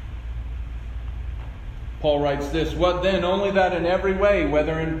 Paul writes this, what then? Only that in every way,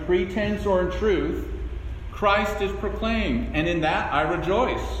 whether in pretense or in truth, Christ is proclaimed, and in that I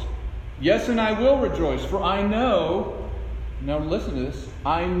rejoice. Yes, and I will rejoice, for I know, now listen to this,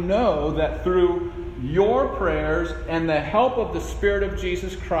 I know that through your prayers and the help of the Spirit of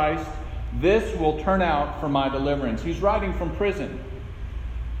Jesus Christ, this will turn out for my deliverance. He's writing from prison.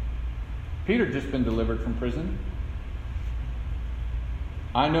 Peter had just been delivered from prison.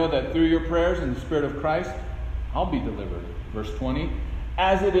 I know that through your prayers and the Spirit of Christ, I'll be delivered. Verse 20.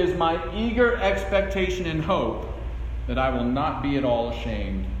 As it is my eager expectation and hope that I will not be at all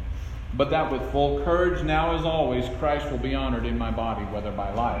ashamed, but that with full courage now as always, Christ will be honored in my body, whether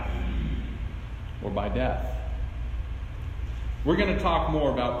by life or by death. We're going to talk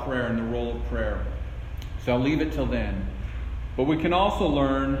more about prayer and the role of prayer, so I'll leave it till then. But we can also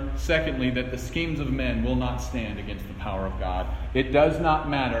learn, secondly, that the schemes of men will not stand against the power of God. It does not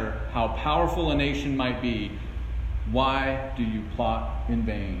matter how powerful a nation might be. Why do you plot in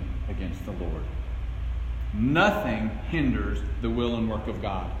vain against the Lord? Nothing hinders the will and work of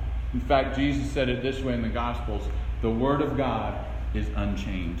God. In fact, Jesus said it this way in the Gospels, the Word of God is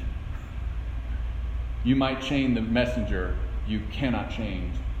unchained. You might chain the messenger, you cannot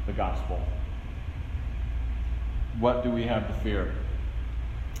change the gospel. What do we have to fear?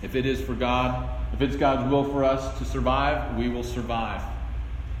 If it is for God, if it's God's will for us to survive, we will survive.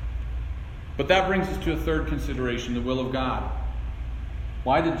 But that brings us to a third consideration, the will of God.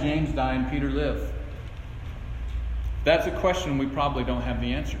 Why did James die and Peter live? That's a question we probably don't have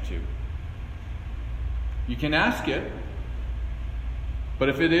the answer to. You can ask it, but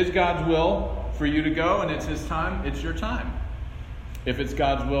if it is God's will for you to go and it's His time, it's your time. If it's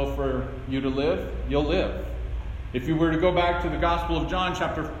God's will for you to live, you'll live. If you were to go back to the Gospel of John,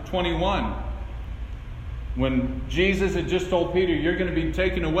 chapter 21, when Jesus had just told Peter, you're going to be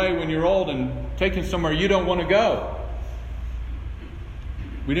taken away when you're old and taken somewhere you don't want to go.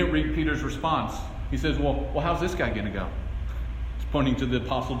 We didn't read Peter's response. He says, well, how's this guy going to go? He's pointing to the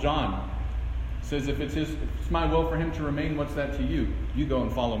Apostle John. He says, if it's my will for him to remain, what's that to you? You go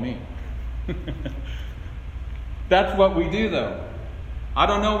and follow me. That's what we do, though. I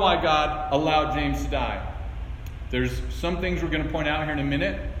don't know why God allowed James to die. There's some things we're going to point out here in a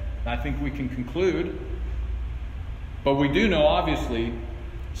minute. I think we can conclude. But we do know, obviously,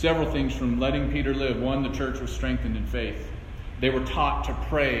 several things from letting Peter live. One, the church was strengthened in faith. They were taught to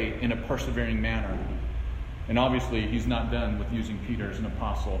pray in a persevering manner. And obviously, he's not done with using Peter as an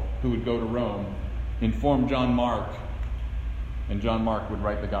apostle who would go to Rome, inform John Mark, and John Mark would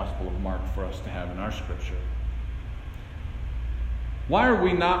write the Gospel of Mark for us to have in our scripture. Why are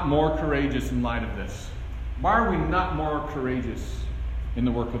we not more courageous in light of this? Why are we not more courageous in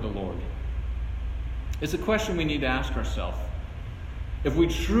the work of the Lord? It's a question we need to ask ourselves. If we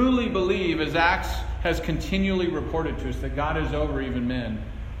truly believe, as Acts has continually reported to us, that God is over even men,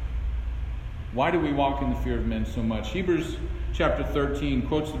 why do we walk in the fear of men so much? Hebrews chapter 13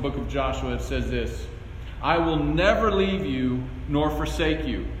 quotes the book of Joshua. It says this, I will never leave you nor forsake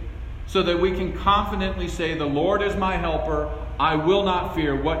you, so that we can confidently say, the Lord is my helper. I will not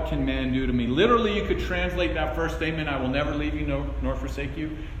fear. What can man do to me? Literally, you could translate that first statement, I will never leave you nor forsake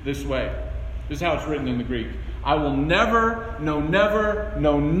you, this way. This is how it's written in the Greek. I will never,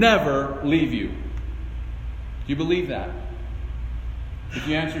 never leave you. Do you believe that? If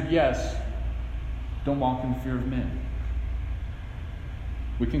you answered yes, don't walk in the fear of men.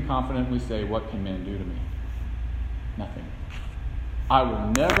 we can confidently say, what can man do to me? Nothing. I will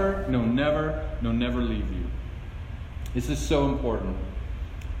never, no never leave you. This is so important.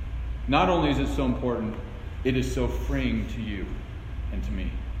 Not only is it so important, it is so freeing to you and to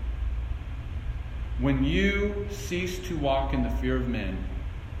me. When you cease to walk in the fear of men,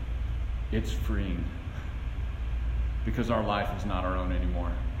 it's freeing. Because our life is not our own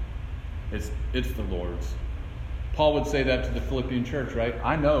anymore. It's the Lord's. Paul would say that to the Philippian church, right?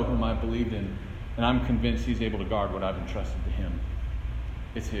 I know whom I believed in, and I'm convinced he's able to guard what I've entrusted to him.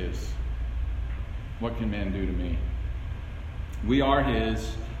 It's his. What can man do to me? We are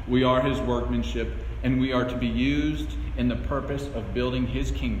his workmanship, and we are to be used in the purpose of building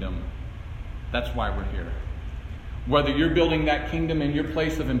his kingdom. That's why we're here. Whether you're building that kingdom in your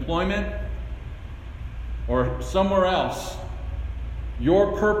place of employment or somewhere else,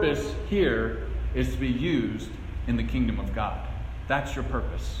 your purpose here is to be used in the kingdom of God. That's your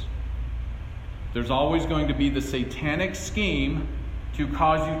purpose. There's always going to be the satanic scheme to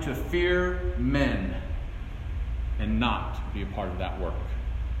cause you to fear men and not be a part of that work.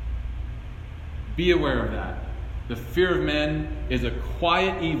 Be aware of that. The fear of men is a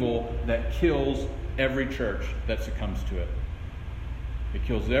quiet evil that kills every church that succumbs to it. It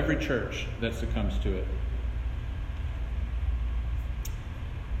kills every church that succumbs to it.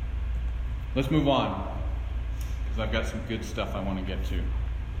 Let's move on, because I've got some good stuff I want to get to.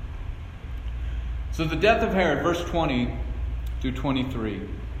 So the death of Herod, verse 20 through 23.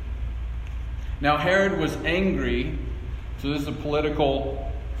 Now Herod was angry. So this is a political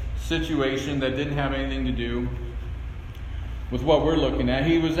situation that didn't have anything to do with what we're looking at.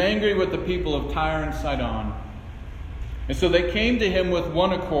 He was angry with the people of Tyre and Sidon. And so they came to him with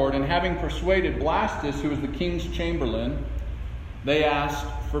one accord, and having persuaded Blastus, who was the king's chamberlain, they asked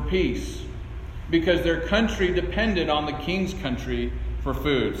for peace, because their country depended on the king's country for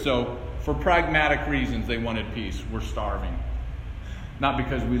food. So for pragmatic reasons, they wanted peace. We're starving. Not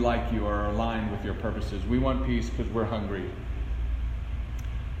because we like you or are aligned with your purposes. We want peace because we're hungry.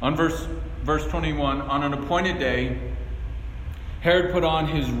 On verse 21, on an appointed day, Herod put on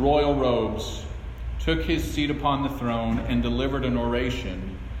his royal robes, took his seat upon the throne, and delivered an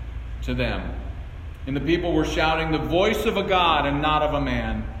oration to them. And the people were shouting, "The voice of a God and not of a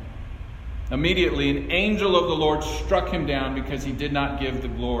man." Immediately an angel of the Lord struck him down, because he did not give the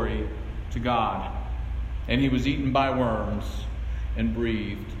glory to God. And he was eaten by worms and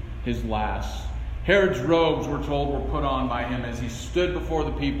breathed his last. Herod's robes, we're told, were put on by him as he stood before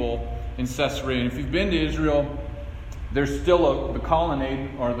the people in Caesarea. And if you've been to Israel, there's still the colonnade,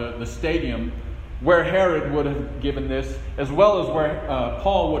 or the stadium, where Herod would have given this, as well as where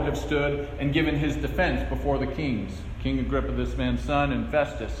Paul would have stood and given his defense before the kings, King Agrippa, this man's son, and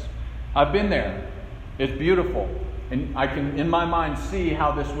Festus. I've been there. It's beautiful. And I can, in my mind, see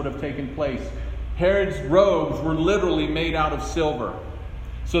how this would have taken place. Herod's robes were literally made out of silver,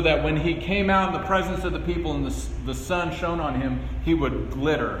 so that when he came out in the presence of the people and the sun shone on him, he would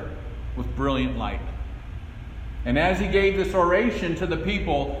glitter with brilliant light. And as he gave this oration to the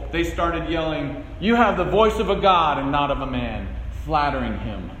people, they started yelling, "You have the voice of a God and not of a man," flattering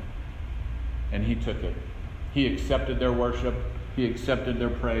him. And he took it. He accepted their worship. He accepted their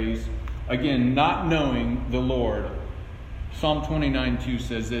praise. Again, not knowing the Lord. Psalm 29:2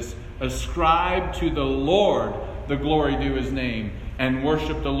 says this, "Ascribe to the Lord the glory due his name, and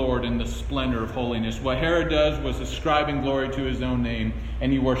worship the Lord in the splendor of holiness." What Herod does was ascribing glory to his own name,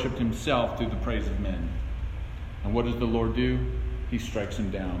 and he worshipped himself through the praise of men. And what does the Lord do? He strikes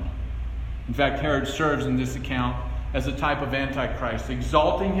him down. In fact, Herod serves in this account as a type of Antichrist,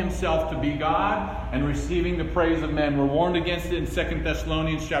 exalting himself to be God and receiving the praise of men. We're warned against it in 2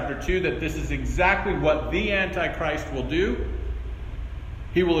 Thessalonians chapter 2 that this is exactly what the Antichrist will do.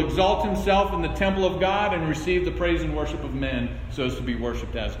 He will exalt himself in the temple of God and receive the praise and worship of men so as to be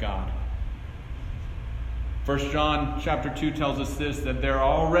worshipped as God. 1 John chapter 2 tells us this, that there are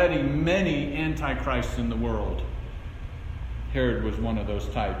already many antichrists in the world. Herod was one of those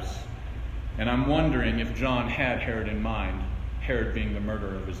types. And I'm wondering if John had Herod in mind, Herod being the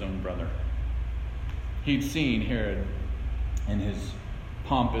murderer of his own brother. He'd seen Herod in his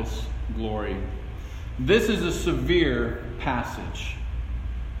pompous glory. This is a severe passage.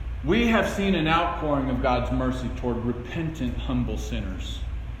 We have seen an outpouring of God's mercy toward repentant, humble sinners.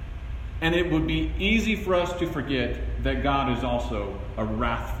 And it would be easy for us to forget that God is also a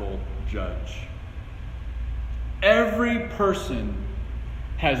wrathful judge. Every person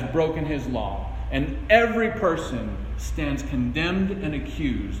has broken his law, and every person stands condemned and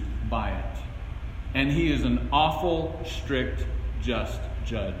accused by it. And he is an awful, strict, just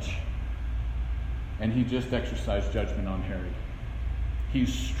judge. And he just exercised judgment on Herod. He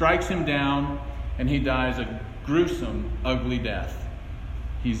strikes him down, and he dies a gruesome, ugly death.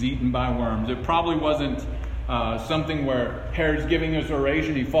 He's eaten by worms. It probably wasn't something where Herod's giving his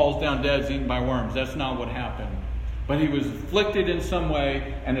oration, he falls down dead, is eaten by worms. That's not what happened. But he was afflicted in some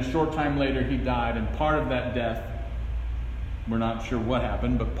way, and a short time later he died. And part of that death, we're not sure what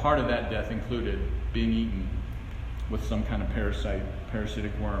happened, but part of that death included being eaten with some kind of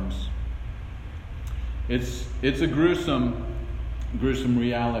parasitic worms. It's a gruesome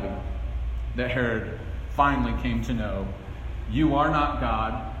reality that Herod finally came to know. You are not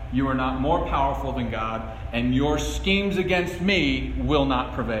God. You are not more powerful than God. And your schemes against me will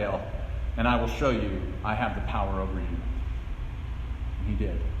not prevail. And I will show you I have the power over you. And he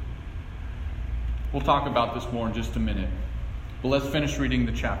did. We'll talk about this more in just a minute. But let's finish reading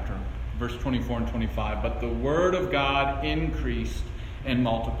the chapter. Verse 24 and 25. But the word of God increased and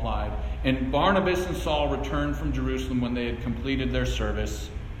multiplied. And Barnabas and Saul returned from Jerusalem when they had completed their service,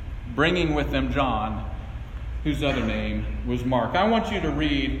 bringing with them John, whose other name was Mark. I want you to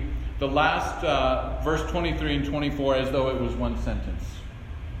read the last verse 23 and 24 as though it was one sentence.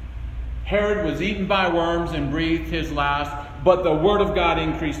 Herod was eaten by worms and breathed his last, but the word of God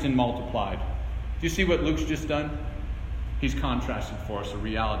increased and multiplied. Do you see what Luke's just done? He's contrasted for us a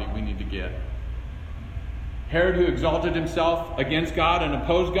reality we need to get. Herod, who exalted himself against God and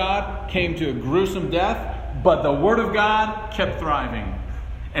opposed God, came to a gruesome death, but the word of God kept thriving.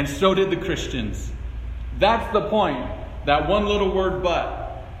 And so did the Christians. That's the point. That one little word,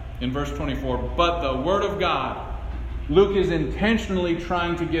 but, in verse 24. But the word of God. Luke is intentionally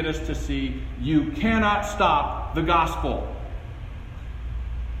trying to get us to see you cannot stop the gospel.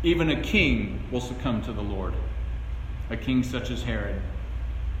 Even a king will succumb to the Lord. A king such as Herod.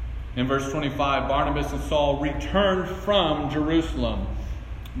 In verse 25, Barnabas and Saul returned from Jerusalem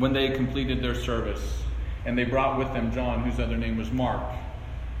when they had completed their service. And they brought with them John, whose other name was Mark.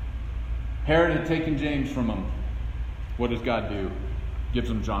 Herod had taken James from him. What does God do? Gives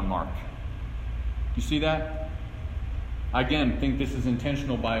him John Mark. You see that? I again think this is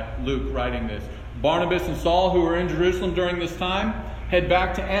intentional by Luke writing this. Barnabas and Saul, who were in Jerusalem during this time, head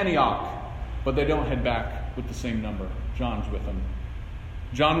back to Antioch. But they don't head back with the same number. John's with them.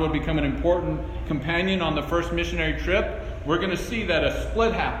 John would become an important companion on the first missionary trip. We're going to see that a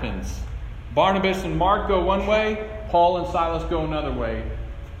split happens. Barnabas and Mark go one way, Paul and Silas go another way.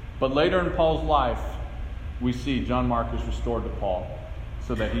 But later in Paul's life, we see John Mark is restored to Paul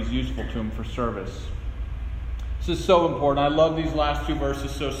so that he's useful to him for service. This is so important. I love these last two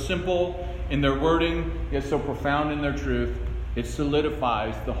verses. So simple in their wording, yet so profound in their truth. It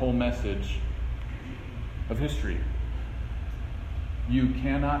solidifies the whole message of history. You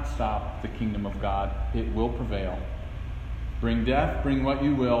cannot stop the kingdom of God. It will prevail. Bring death, bring what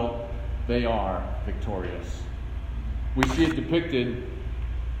you will. They are victorious. We see it depicted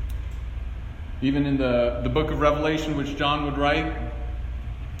even in the book of Revelation, which John would write.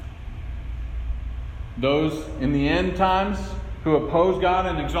 Those in the end times who oppose God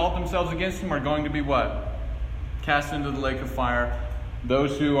and exalt themselves against Him are going to be what? Cast into the lake of fire.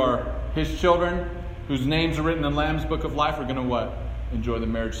 Those who are His children, whose names are written in the Lamb's book of life, are going to what? Enjoy the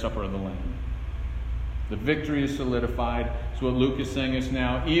marriage supper of the Lamb. The victory is solidified. That's what Luke is saying us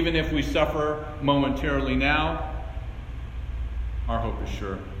now. Even if we suffer momentarily now, our hope is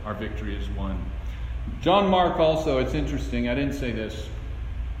sure. Our victory is won. John Mark also, it's interesting, I didn't say this.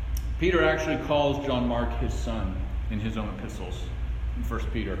 Peter actually calls John Mark his son in his own epistles in 1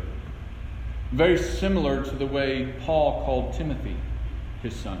 Peter. Very similar to the way Paul called Timothy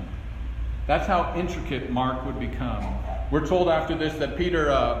his son. That's how intricate Mark would become. We're told after this that Peter,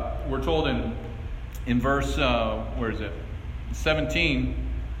 we're told in verse, 17,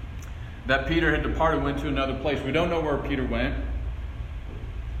 that Peter had departed, went to another place. We don't know where Peter went.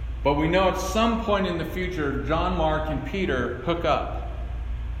 But we know at some point in the future, John Mark and Peter hook up.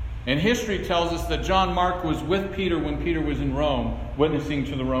 And history tells us that John Mark was with Peter when Peter was in Rome, witnessing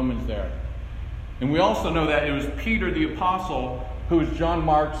to the Romans there. And we also know that it was Peter the apostle who was John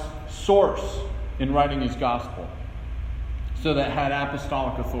Mark's source in writing his gospel. So that had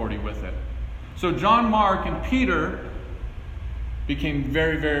apostolic authority with it. So John Mark and Peter became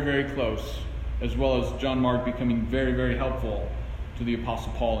very, very, very close, as well as John Mark becoming very, very helpful to the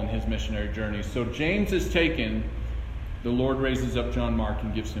Apostle Paul in his missionary journey. So James is taken, the Lord raises up John Mark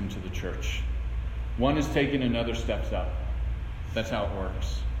and gives him to the church. One is taken, another steps up. That's how it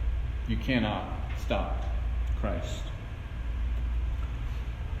works. You cannot stop Christ.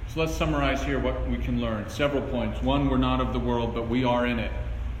 So let's summarize here what we can learn. Several points. One, we're not of the world, but we are in it.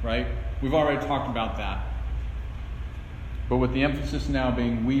 Right? We've already talked about that. But with the emphasis now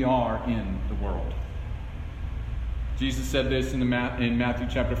being we are in the world. Jesus said this in Matthew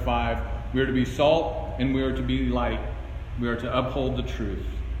chapter 5. We are to be salt and we are to be light. We are to uphold the truth.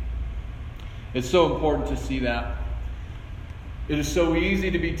 It's so important to see that. It is so easy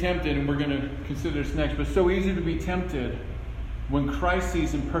to be tempted, and we're going to consider this next, but it's so easy to be tempted when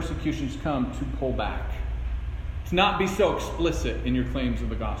crises and persecutions come to pull back. To not be so explicit in your claims of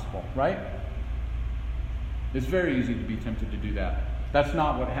the gospel, right? It's very easy to be tempted to do that. That's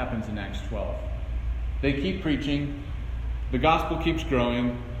not what happens in Acts 12. They keep preaching, the gospel keeps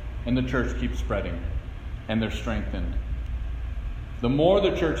growing, and the church keeps spreading, and they're strengthened. The more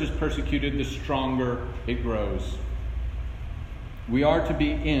the church is persecuted, the stronger it grows. We are to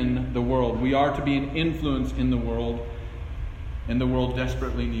be in the world. We are to be an influence in the world. And the world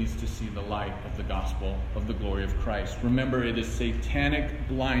desperately needs to see the light of the gospel of the glory of Christ. Remember, it is satanic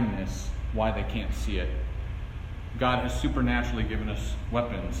blindness why they can't see it. God has supernaturally given us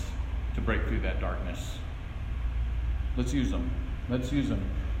weapons to break through that darkness. Let's use them. Let's use them.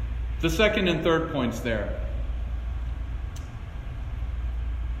 The second and third points there.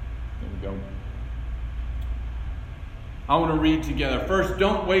 There we go. I want to read together. First,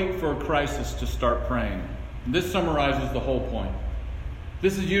 don't wait for a crisis to start praying. This summarizes the whole point.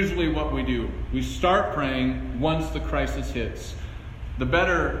 This is usually what we do. We start praying once the crisis hits. The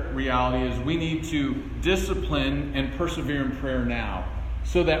better reality is we need to discipline and persevere in prayer now,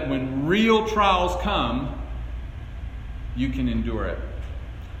 so that when real trials come, you can endure it.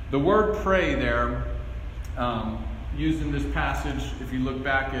 The word pray there, used in this passage, if you look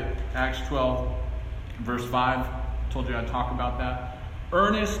back at Acts 12, verse 5, I told you I'd talk about that.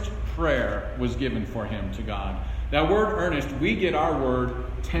 Earnest prayer was given for him to God. That word earnest, we get our word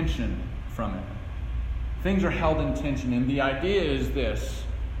tension from it. Things are held in tension, and the idea is this: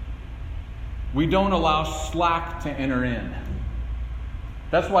 we don't allow slack to enter in.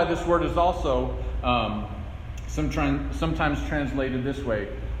 That's why this word is also sometimes translated this way: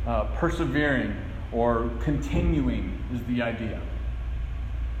 persevering or continuing is the idea.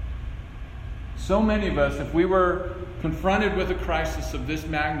 So many of us, if we were confronted with a crisis of this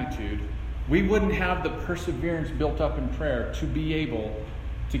magnitude, we wouldn't have the perseverance built up in prayer to be able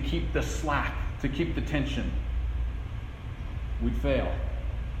to keep the slack, to keep the tension. We'd fail.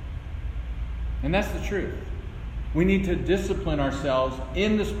 And that's the truth. We need to discipline ourselves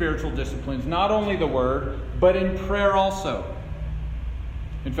in the spiritual disciplines, not only the word, but in prayer also.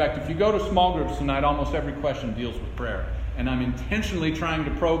 In fact, if you go to small groups tonight, almost every question deals with prayer. And I'm intentionally trying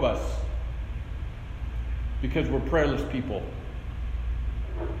to probe us, because we're prayerless people.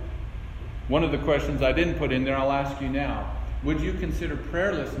 One of the questions I didn't put in there, I'll ask you now. Would you consider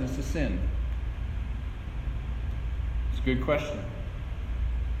prayerlessness a sin? It's a good question.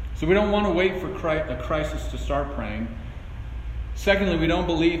 So we don't want to wait for a crisis to start praying. Secondly, we don't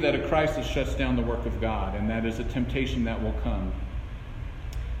believe that a crisis shuts down the work of God, and that is a temptation that will come.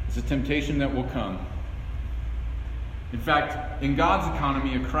 It's a temptation that will come. In fact, in God's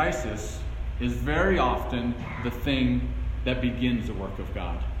economy, a crisis is very often the thing that begins the work of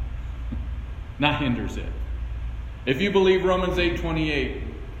God, not hinders it. If you believe Romans 8:28,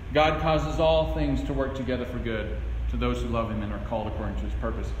 God causes all things to work together for good to those who love Him and are called according to His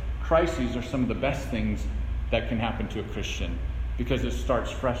purpose. Crises are some of the best things that can happen to a Christian, because it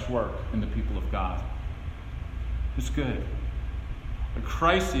starts fresh work in the people of God. It's good. A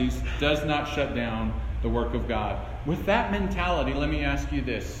crisis does not shut down the work of God. With that mentality, let me ask you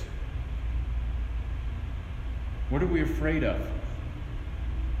this. What are we afraid of?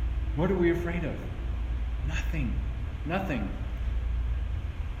 What are we afraid of? Nothing. Nothing.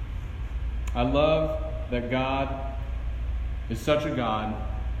 I love that God is such a God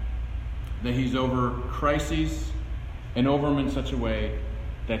that He's over crises and over them in such a way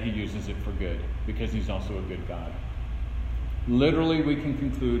that He uses it for good, because He's also a good God. Literally, we can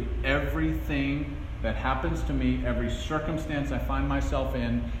conclude everything that happens to me, every circumstance I find myself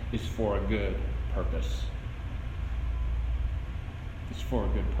in, is for a good purpose. It's for a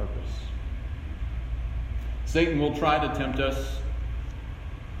good purpose. Satan will try to tempt us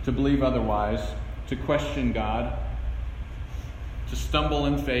to believe otherwise, to question God, to stumble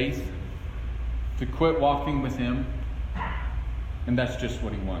in faith, to quit walking with Him, and that's just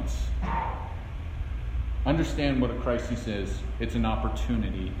what he wants. Understand what a crisis is. It's an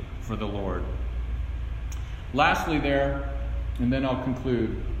opportunity for the Lord. Lastly there, and then I'll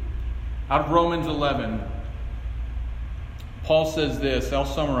conclude, out of Romans 11, Paul says this. I'll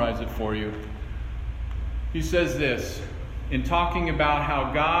summarize it for you. He says this, in talking about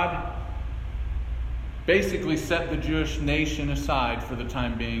how God basically set the Jewish nation aside for the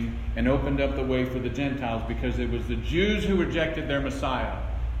time being and opened up the way for the Gentiles, because it was the Jews who rejected their Messiah.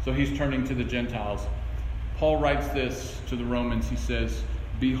 So he's turning to the Gentiles. Paul writes this to the Romans. He says,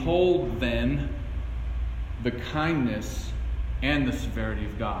 "Behold then the kindness and the severity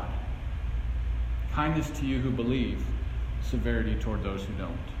of God." Kindness to you who believe, severity toward those who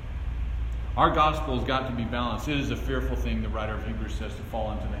don't. Our gospel has got to be balanced. It is a fearful thing, the writer of Hebrews says, to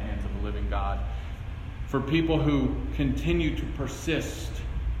fall into the hands of the living God. For people who continue to persist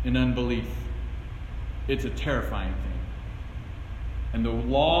in unbelief, it's a terrifying thing. And the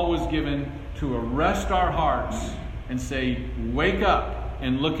law was given to arrest our hearts and say, wake up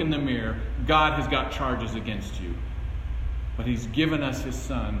and look in the mirror. God has got charges against you. But He's given us His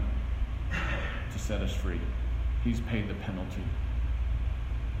Son to set us free. He's paid the penalty.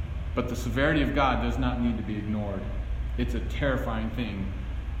 But the severity of God does not need to be ignored. It's a terrifying thing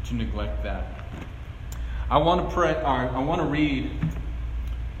to neglect that. I want to read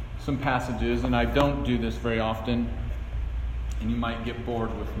some passages, and I don't do this very often, and you might get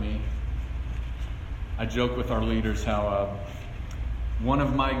bored with me. I joke with our leaders how one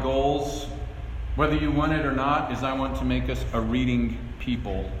of my goals, whether you want it or not, is I want to make us a reading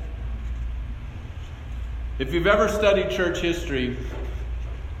people. If you've ever studied church history,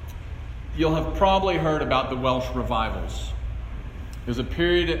 you'll have probably heard about the Welsh revivals. There's a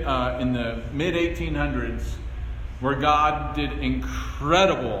period in the mid-1800s where God did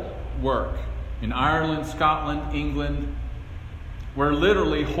incredible work in Ireland, Scotland, England, where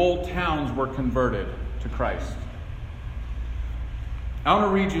literally whole towns were converted to Christ. I want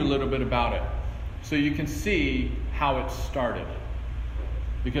to read you a little bit about it so you can see how it started,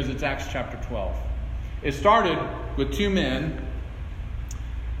 because it's Acts chapter 12. It started with two men.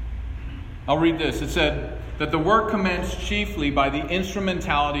 I'll read this. It said that the work commenced chiefly by the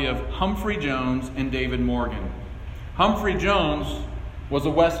instrumentality of Humphrey Jones and David Morgan. Humphrey Jones was a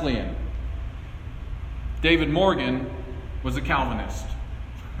Wesleyan. David Morgan was a Calvinist.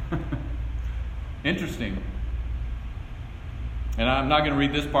 Interesting. And I'm not going to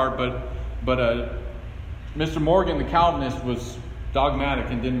read this part, but Mr. Morgan, the Calvinist, was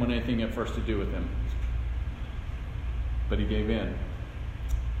dogmatic and didn't want anything at first to do with him. But he gave in.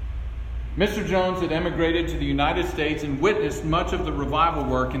 Mr. Jones had emigrated to the United States and witnessed much of the revival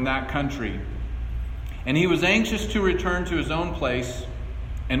work in that country. And he was anxious to return to his own place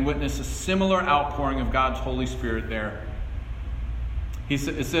and witness a similar outpouring of God's Holy Spirit there. It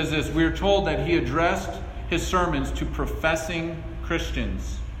says this: we are told that he addressed his sermons to professing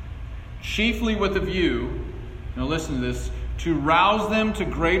Christians, chiefly with a view, now listen to this, to rouse them to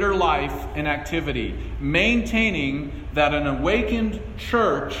greater life and activity, maintaining that an awakened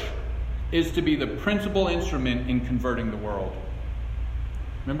church is to be the principal instrument in converting the world.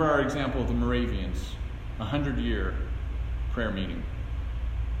 Remember our example of the Moravians, 100-year prayer meeting.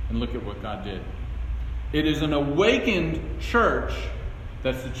 And look at what God did. It is an awakened church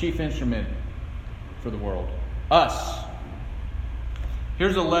that's the chief instrument for the world. Us.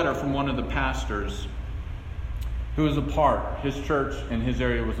 Here's a letter from one of the pastors who was his church and his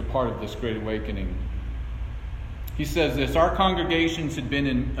area was a part of this great awakening. He says this: our congregations had been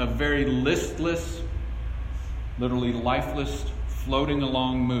in a very listless, literally lifeless, floating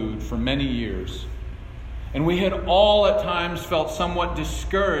along mood for many years. And we had all at times felt somewhat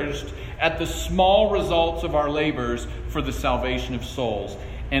discouraged at the small results of our labors for the salvation of souls.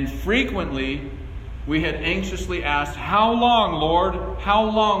 And frequently we had anxiously asked, "How long, Lord? How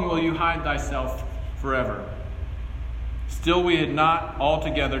long will you hide thyself forever?" Still we had not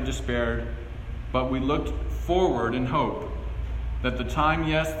altogether despaired, but we looked forward in hope that the time,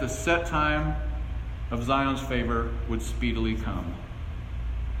 yes, the set time of Zion's favor would speedily come.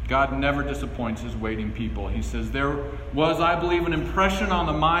 God never disappoints His waiting people. He says, there was, I believe, an impression on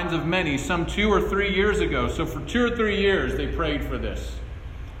the minds of many some 2 or 3 years ago. So for 2 or 3 years they prayed for this,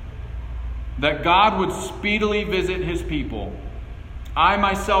 that God would speedily visit His people. I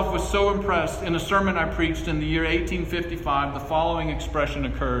myself was so impressed. In a sermon I preached in the year 1855, the following expression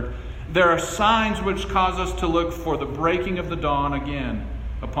occurred: there are signs which cause us to look for the breaking of the dawn again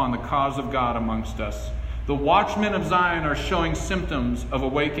upon the cause of God amongst us. The watchmen of Zion are showing symptoms of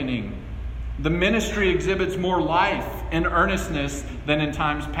awakening. The ministry exhibits more life and earnestness than in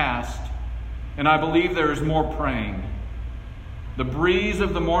times past, and I believe there is more praying. The breeze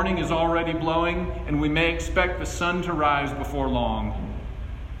of the morning is already blowing, and we may expect the sun to rise before long.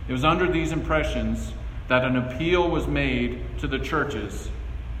 It was under these impressions that an appeal was made to the churches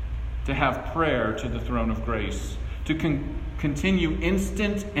to have prayer to the throne of grace, to continue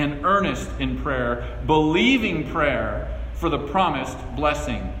instant and earnest in prayer, believing prayer for the promised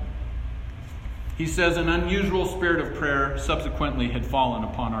blessing. He says an unusual spirit of prayer subsequently had fallen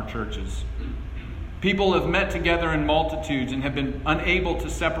upon our churches. People have met together in multitudes and have been unable to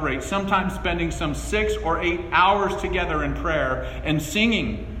separate, sometimes spending some 6 or 8 hours together in prayer and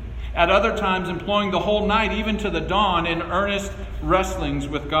singing. At other times employing the whole night, even to the dawn, in earnest wrestlings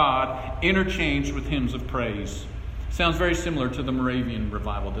with God, interchanged with hymns of praise. Sounds very similar to the Moravian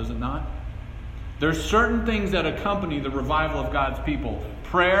revival, does it not? There's certain things that accompany the revival of God's people.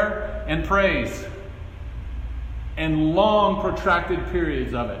 Prayer and praise. And long, protracted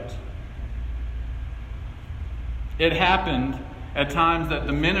periods of it. It happened at times that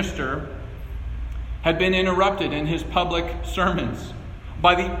the minister had been interrupted in his public sermons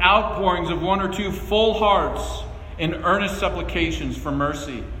by the outpourings of 1 or 2 full hearts in earnest supplications for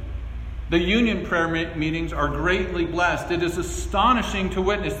mercy. The union prayer meetings are greatly blessed. It is astonishing to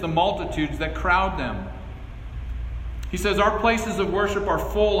witness the multitudes that crowd them. He says, our places of worship are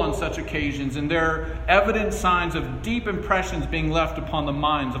full on such occasions, and there are evident signs of deep impressions being left upon the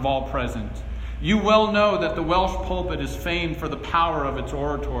minds of all present. You well know that the Welsh pulpit is famed for the power of its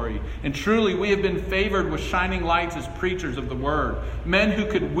oratory. And truly, we have been favored with shining lights as preachers of the word. Men who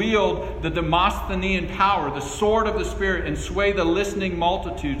could wield the Demosthenean power, the sword of the Spirit, and sway the listening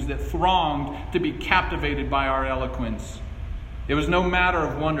multitudes that thronged to be captivated by our eloquence. It was no matter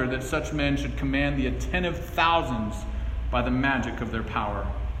of wonder that such men should command the attentive thousands by the magic of their power,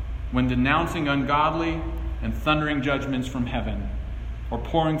 when denouncing ungodly and thundering judgments from heaven, or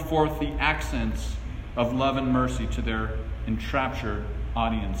pouring forth the accents of love and mercy to their enraptured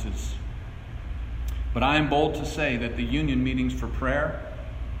audiences. But I am bold to say that the union meetings for prayer,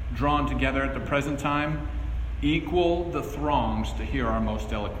 drawn together at the present time, equal the throngs to hear our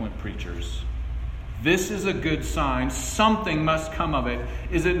most eloquent preachers. This is a good sign. Something must come of it.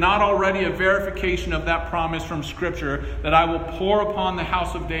 Is it not already a verification of that promise from Scripture that I will pour upon the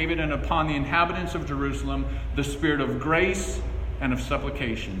house of David and upon the inhabitants of Jerusalem the spirit of grace and of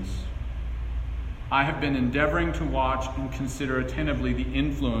supplications? I have been endeavoring to watch and consider attentively the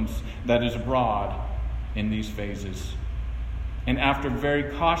influence that is abroad in these phases. And after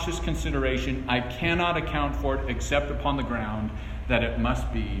very cautious consideration, I cannot account for it except upon the ground that it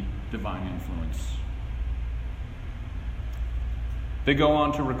must be divine influence. They go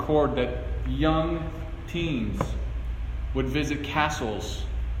on to record that young teens would visit castles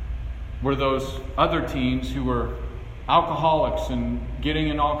where those other teens who were alcoholics and getting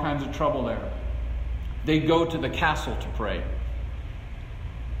in all kinds of trouble there, they'd go to the castle to pray.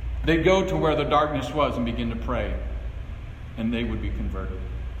 They'd go to where the darkness was and begin to pray. And they would be converted,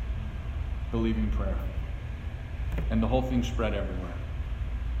 believing prayer. And the whole thing spread everywhere.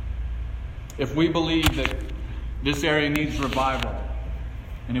 If we believe that this area needs revival,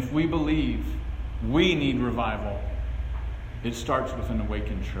 and if we believe we need revival, it starts with an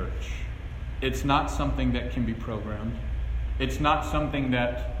awakened church. It's not something that can be programmed. It's not something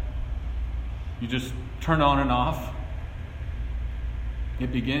that you just turn on and off.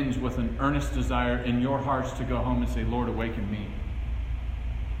 It begins with an earnest desire in your hearts to go home and say, Lord, awaken me.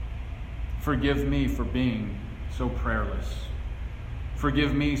 Forgive me for being so prayerless.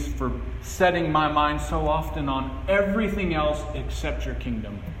 Forgive me for setting my mind so often on everything else except your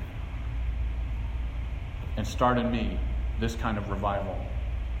kingdom. And start in me this kind of revival.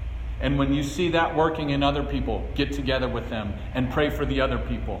 And when you see that working in other people, get together with them and pray for the other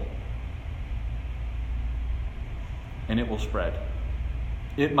people. And it will spread.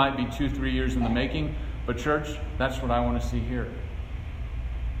 It might be 2-3 years in the making, but church, that's what I want to see here.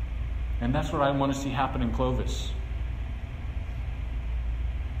 And that's what I want to see happen in Clovis.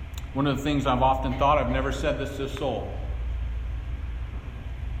 One of the things I've often thought, I've never said this to a soul.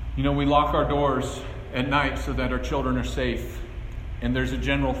 You know, we lock our doors at night so that our children are safe. And there's a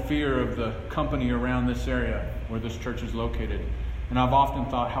general fear of the company around this area where this church is located. And I've often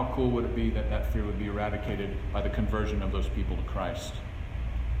thought, how cool would it be that that fear would be eradicated by the conversion of those people to Christ?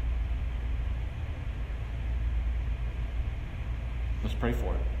 Let's pray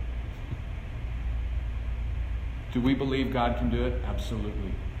for it. Do we believe God can do it?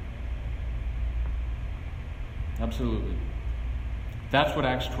 Absolutely. Absolutely. That's what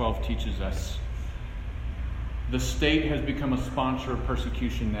Acts 12 teaches us. The state has become a sponsor of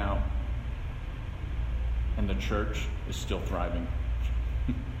persecution now. And the church is still thriving.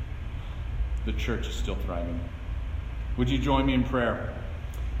 The church is still thriving. Would you join me in prayer?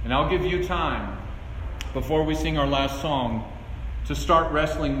 And I'll give you time, before we sing our last song, to start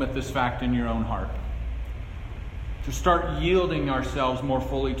wrestling with this fact in your own heart. To start yielding ourselves more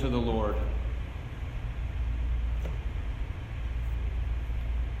fully to the Lord.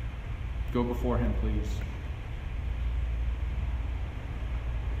 Go before Him, please.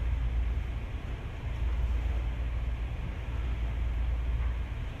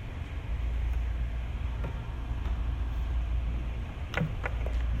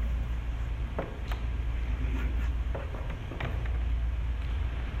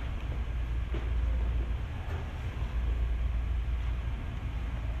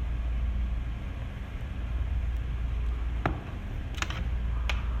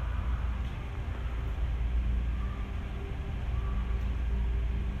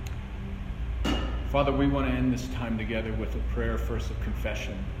 Father, we want to end this time together with a prayer first of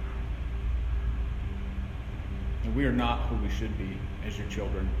confession. And we are not who we should be as your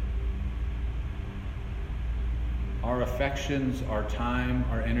children. Our affections, our time,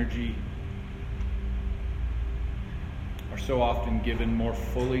 our energy are so often given more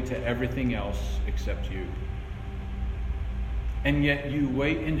fully to everything else except you. And yet you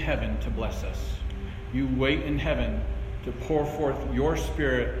wait in heaven to bless us. You wait in heaven to pour forth your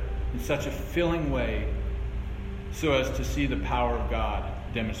Spirit in such a filling way so as to see the power of God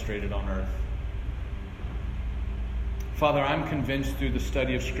demonstrated on earth. Father, I'm convinced through the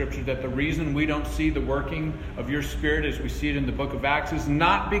study of Scripture that the reason we don't see the working of your Spirit as we see it in the book of Acts is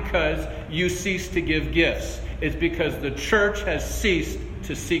not because you cease to give gifts. It's because the church has ceased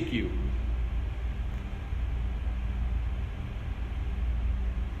to seek you.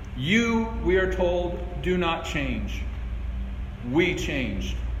 You, we are told, do not change. We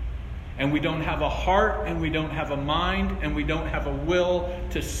changed. And we don't have a heart, and we don't have a mind, and we don't have a will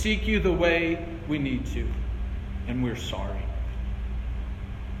to seek you the way we need to. And we're sorry.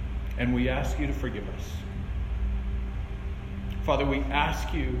 And we ask you to forgive us. Father, we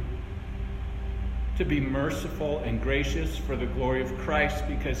ask you to be merciful and gracious for the glory of Christ,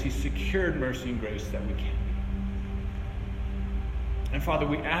 because he secured mercy and grace that we can't be. And Father,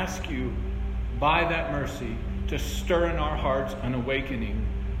 we ask you by that mercy to stir in our hearts an awakening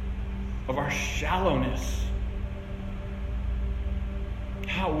of our shallowness.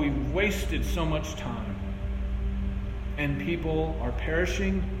 How we've wasted so much time. And people are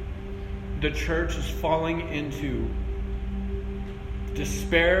perishing. The church is falling into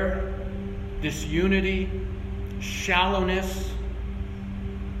despair, disunity, shallowness.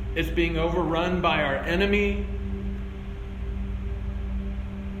 It's being overrun by our enemy.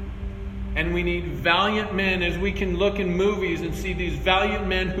 And we need valiant men, as we can look in movies and see these valiant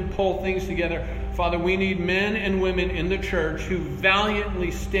men who pull things together. Father, we need men and women in the church who valiantly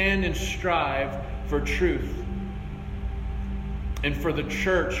stand and strive for truth. And for the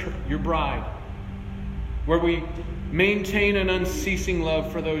church, your bride, where we maintain an unceasing love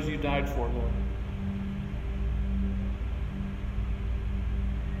for those you died for, Lord.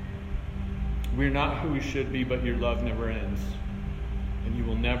 We're not who we should be, but your love never ends. And you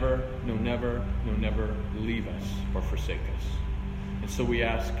will never, no never, no never leave us or forsake us. And so we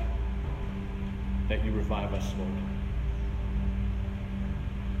ask that you revive us, Lord.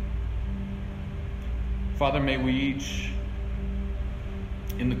 Father, may we each,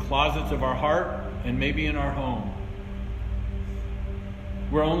 in the closets of our heart and maybe in our home,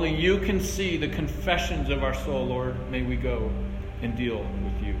 where only you can see the confessions of our soul, Lord, may we go and deal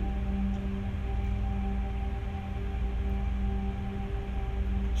with you.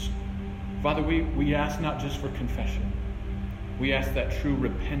 Father, we ask not just for confession. We ask that true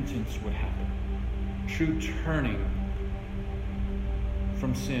repentance would happen. True turning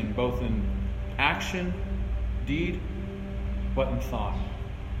from sin, both in action, deed, but in thought.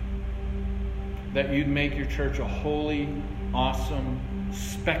 That you'd make your church a holy, awesome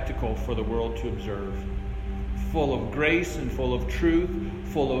spectacle for the world to observe. Full of grace and full of truth,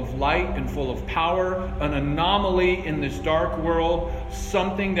 full of light and full of power, an anomaly in this dark world,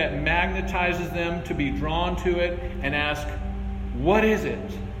 something that magnetizes them to be drawn to it and ask, what is it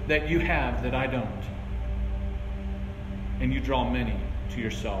that you have that I don't? And you draw many to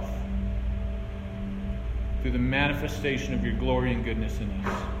yourself through the manifestation of your glory and goodness in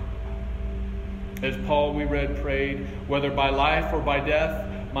us. As Paul, we read, prayed, whether by life or by death,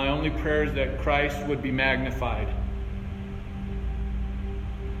 my only prayer is that Christ would be magnified.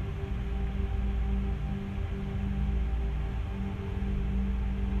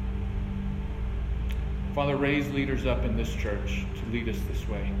 Father, raise leaders up in this church to lead us this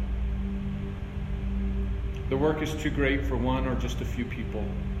way. The work is too great for one or just a few people.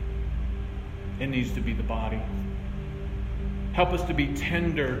 It needs to be the body. Help us to be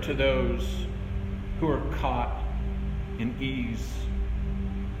tender to those who are caught in ease.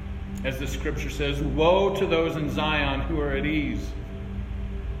 As the scripture says, woe to those in Zion who are at ease.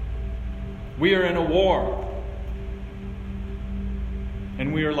 We are in a war.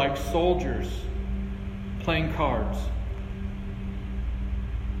 And we are like soldiers playing cards.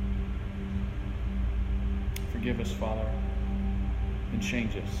 Forgive us, Father, and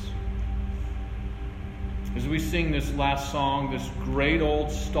change us. As we sing this last song, this great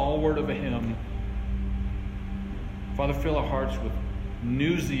old stalwart of a hymn, Father, fill our hearts with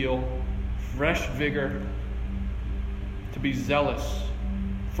new zeal, fresh vigor, to be zealous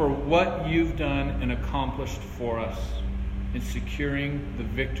for what you've done and accomplished for us in securing the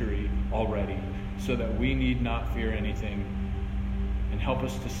victory already, so that we need not fear anything and help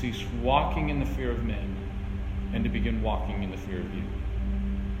us to cease walking in the fear of men and to begin walking in the fear of you.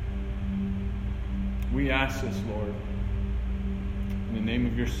 We ask this, Lord, in the name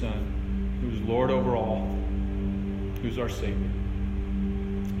of your Son, who is Lord over all, who's our Savior.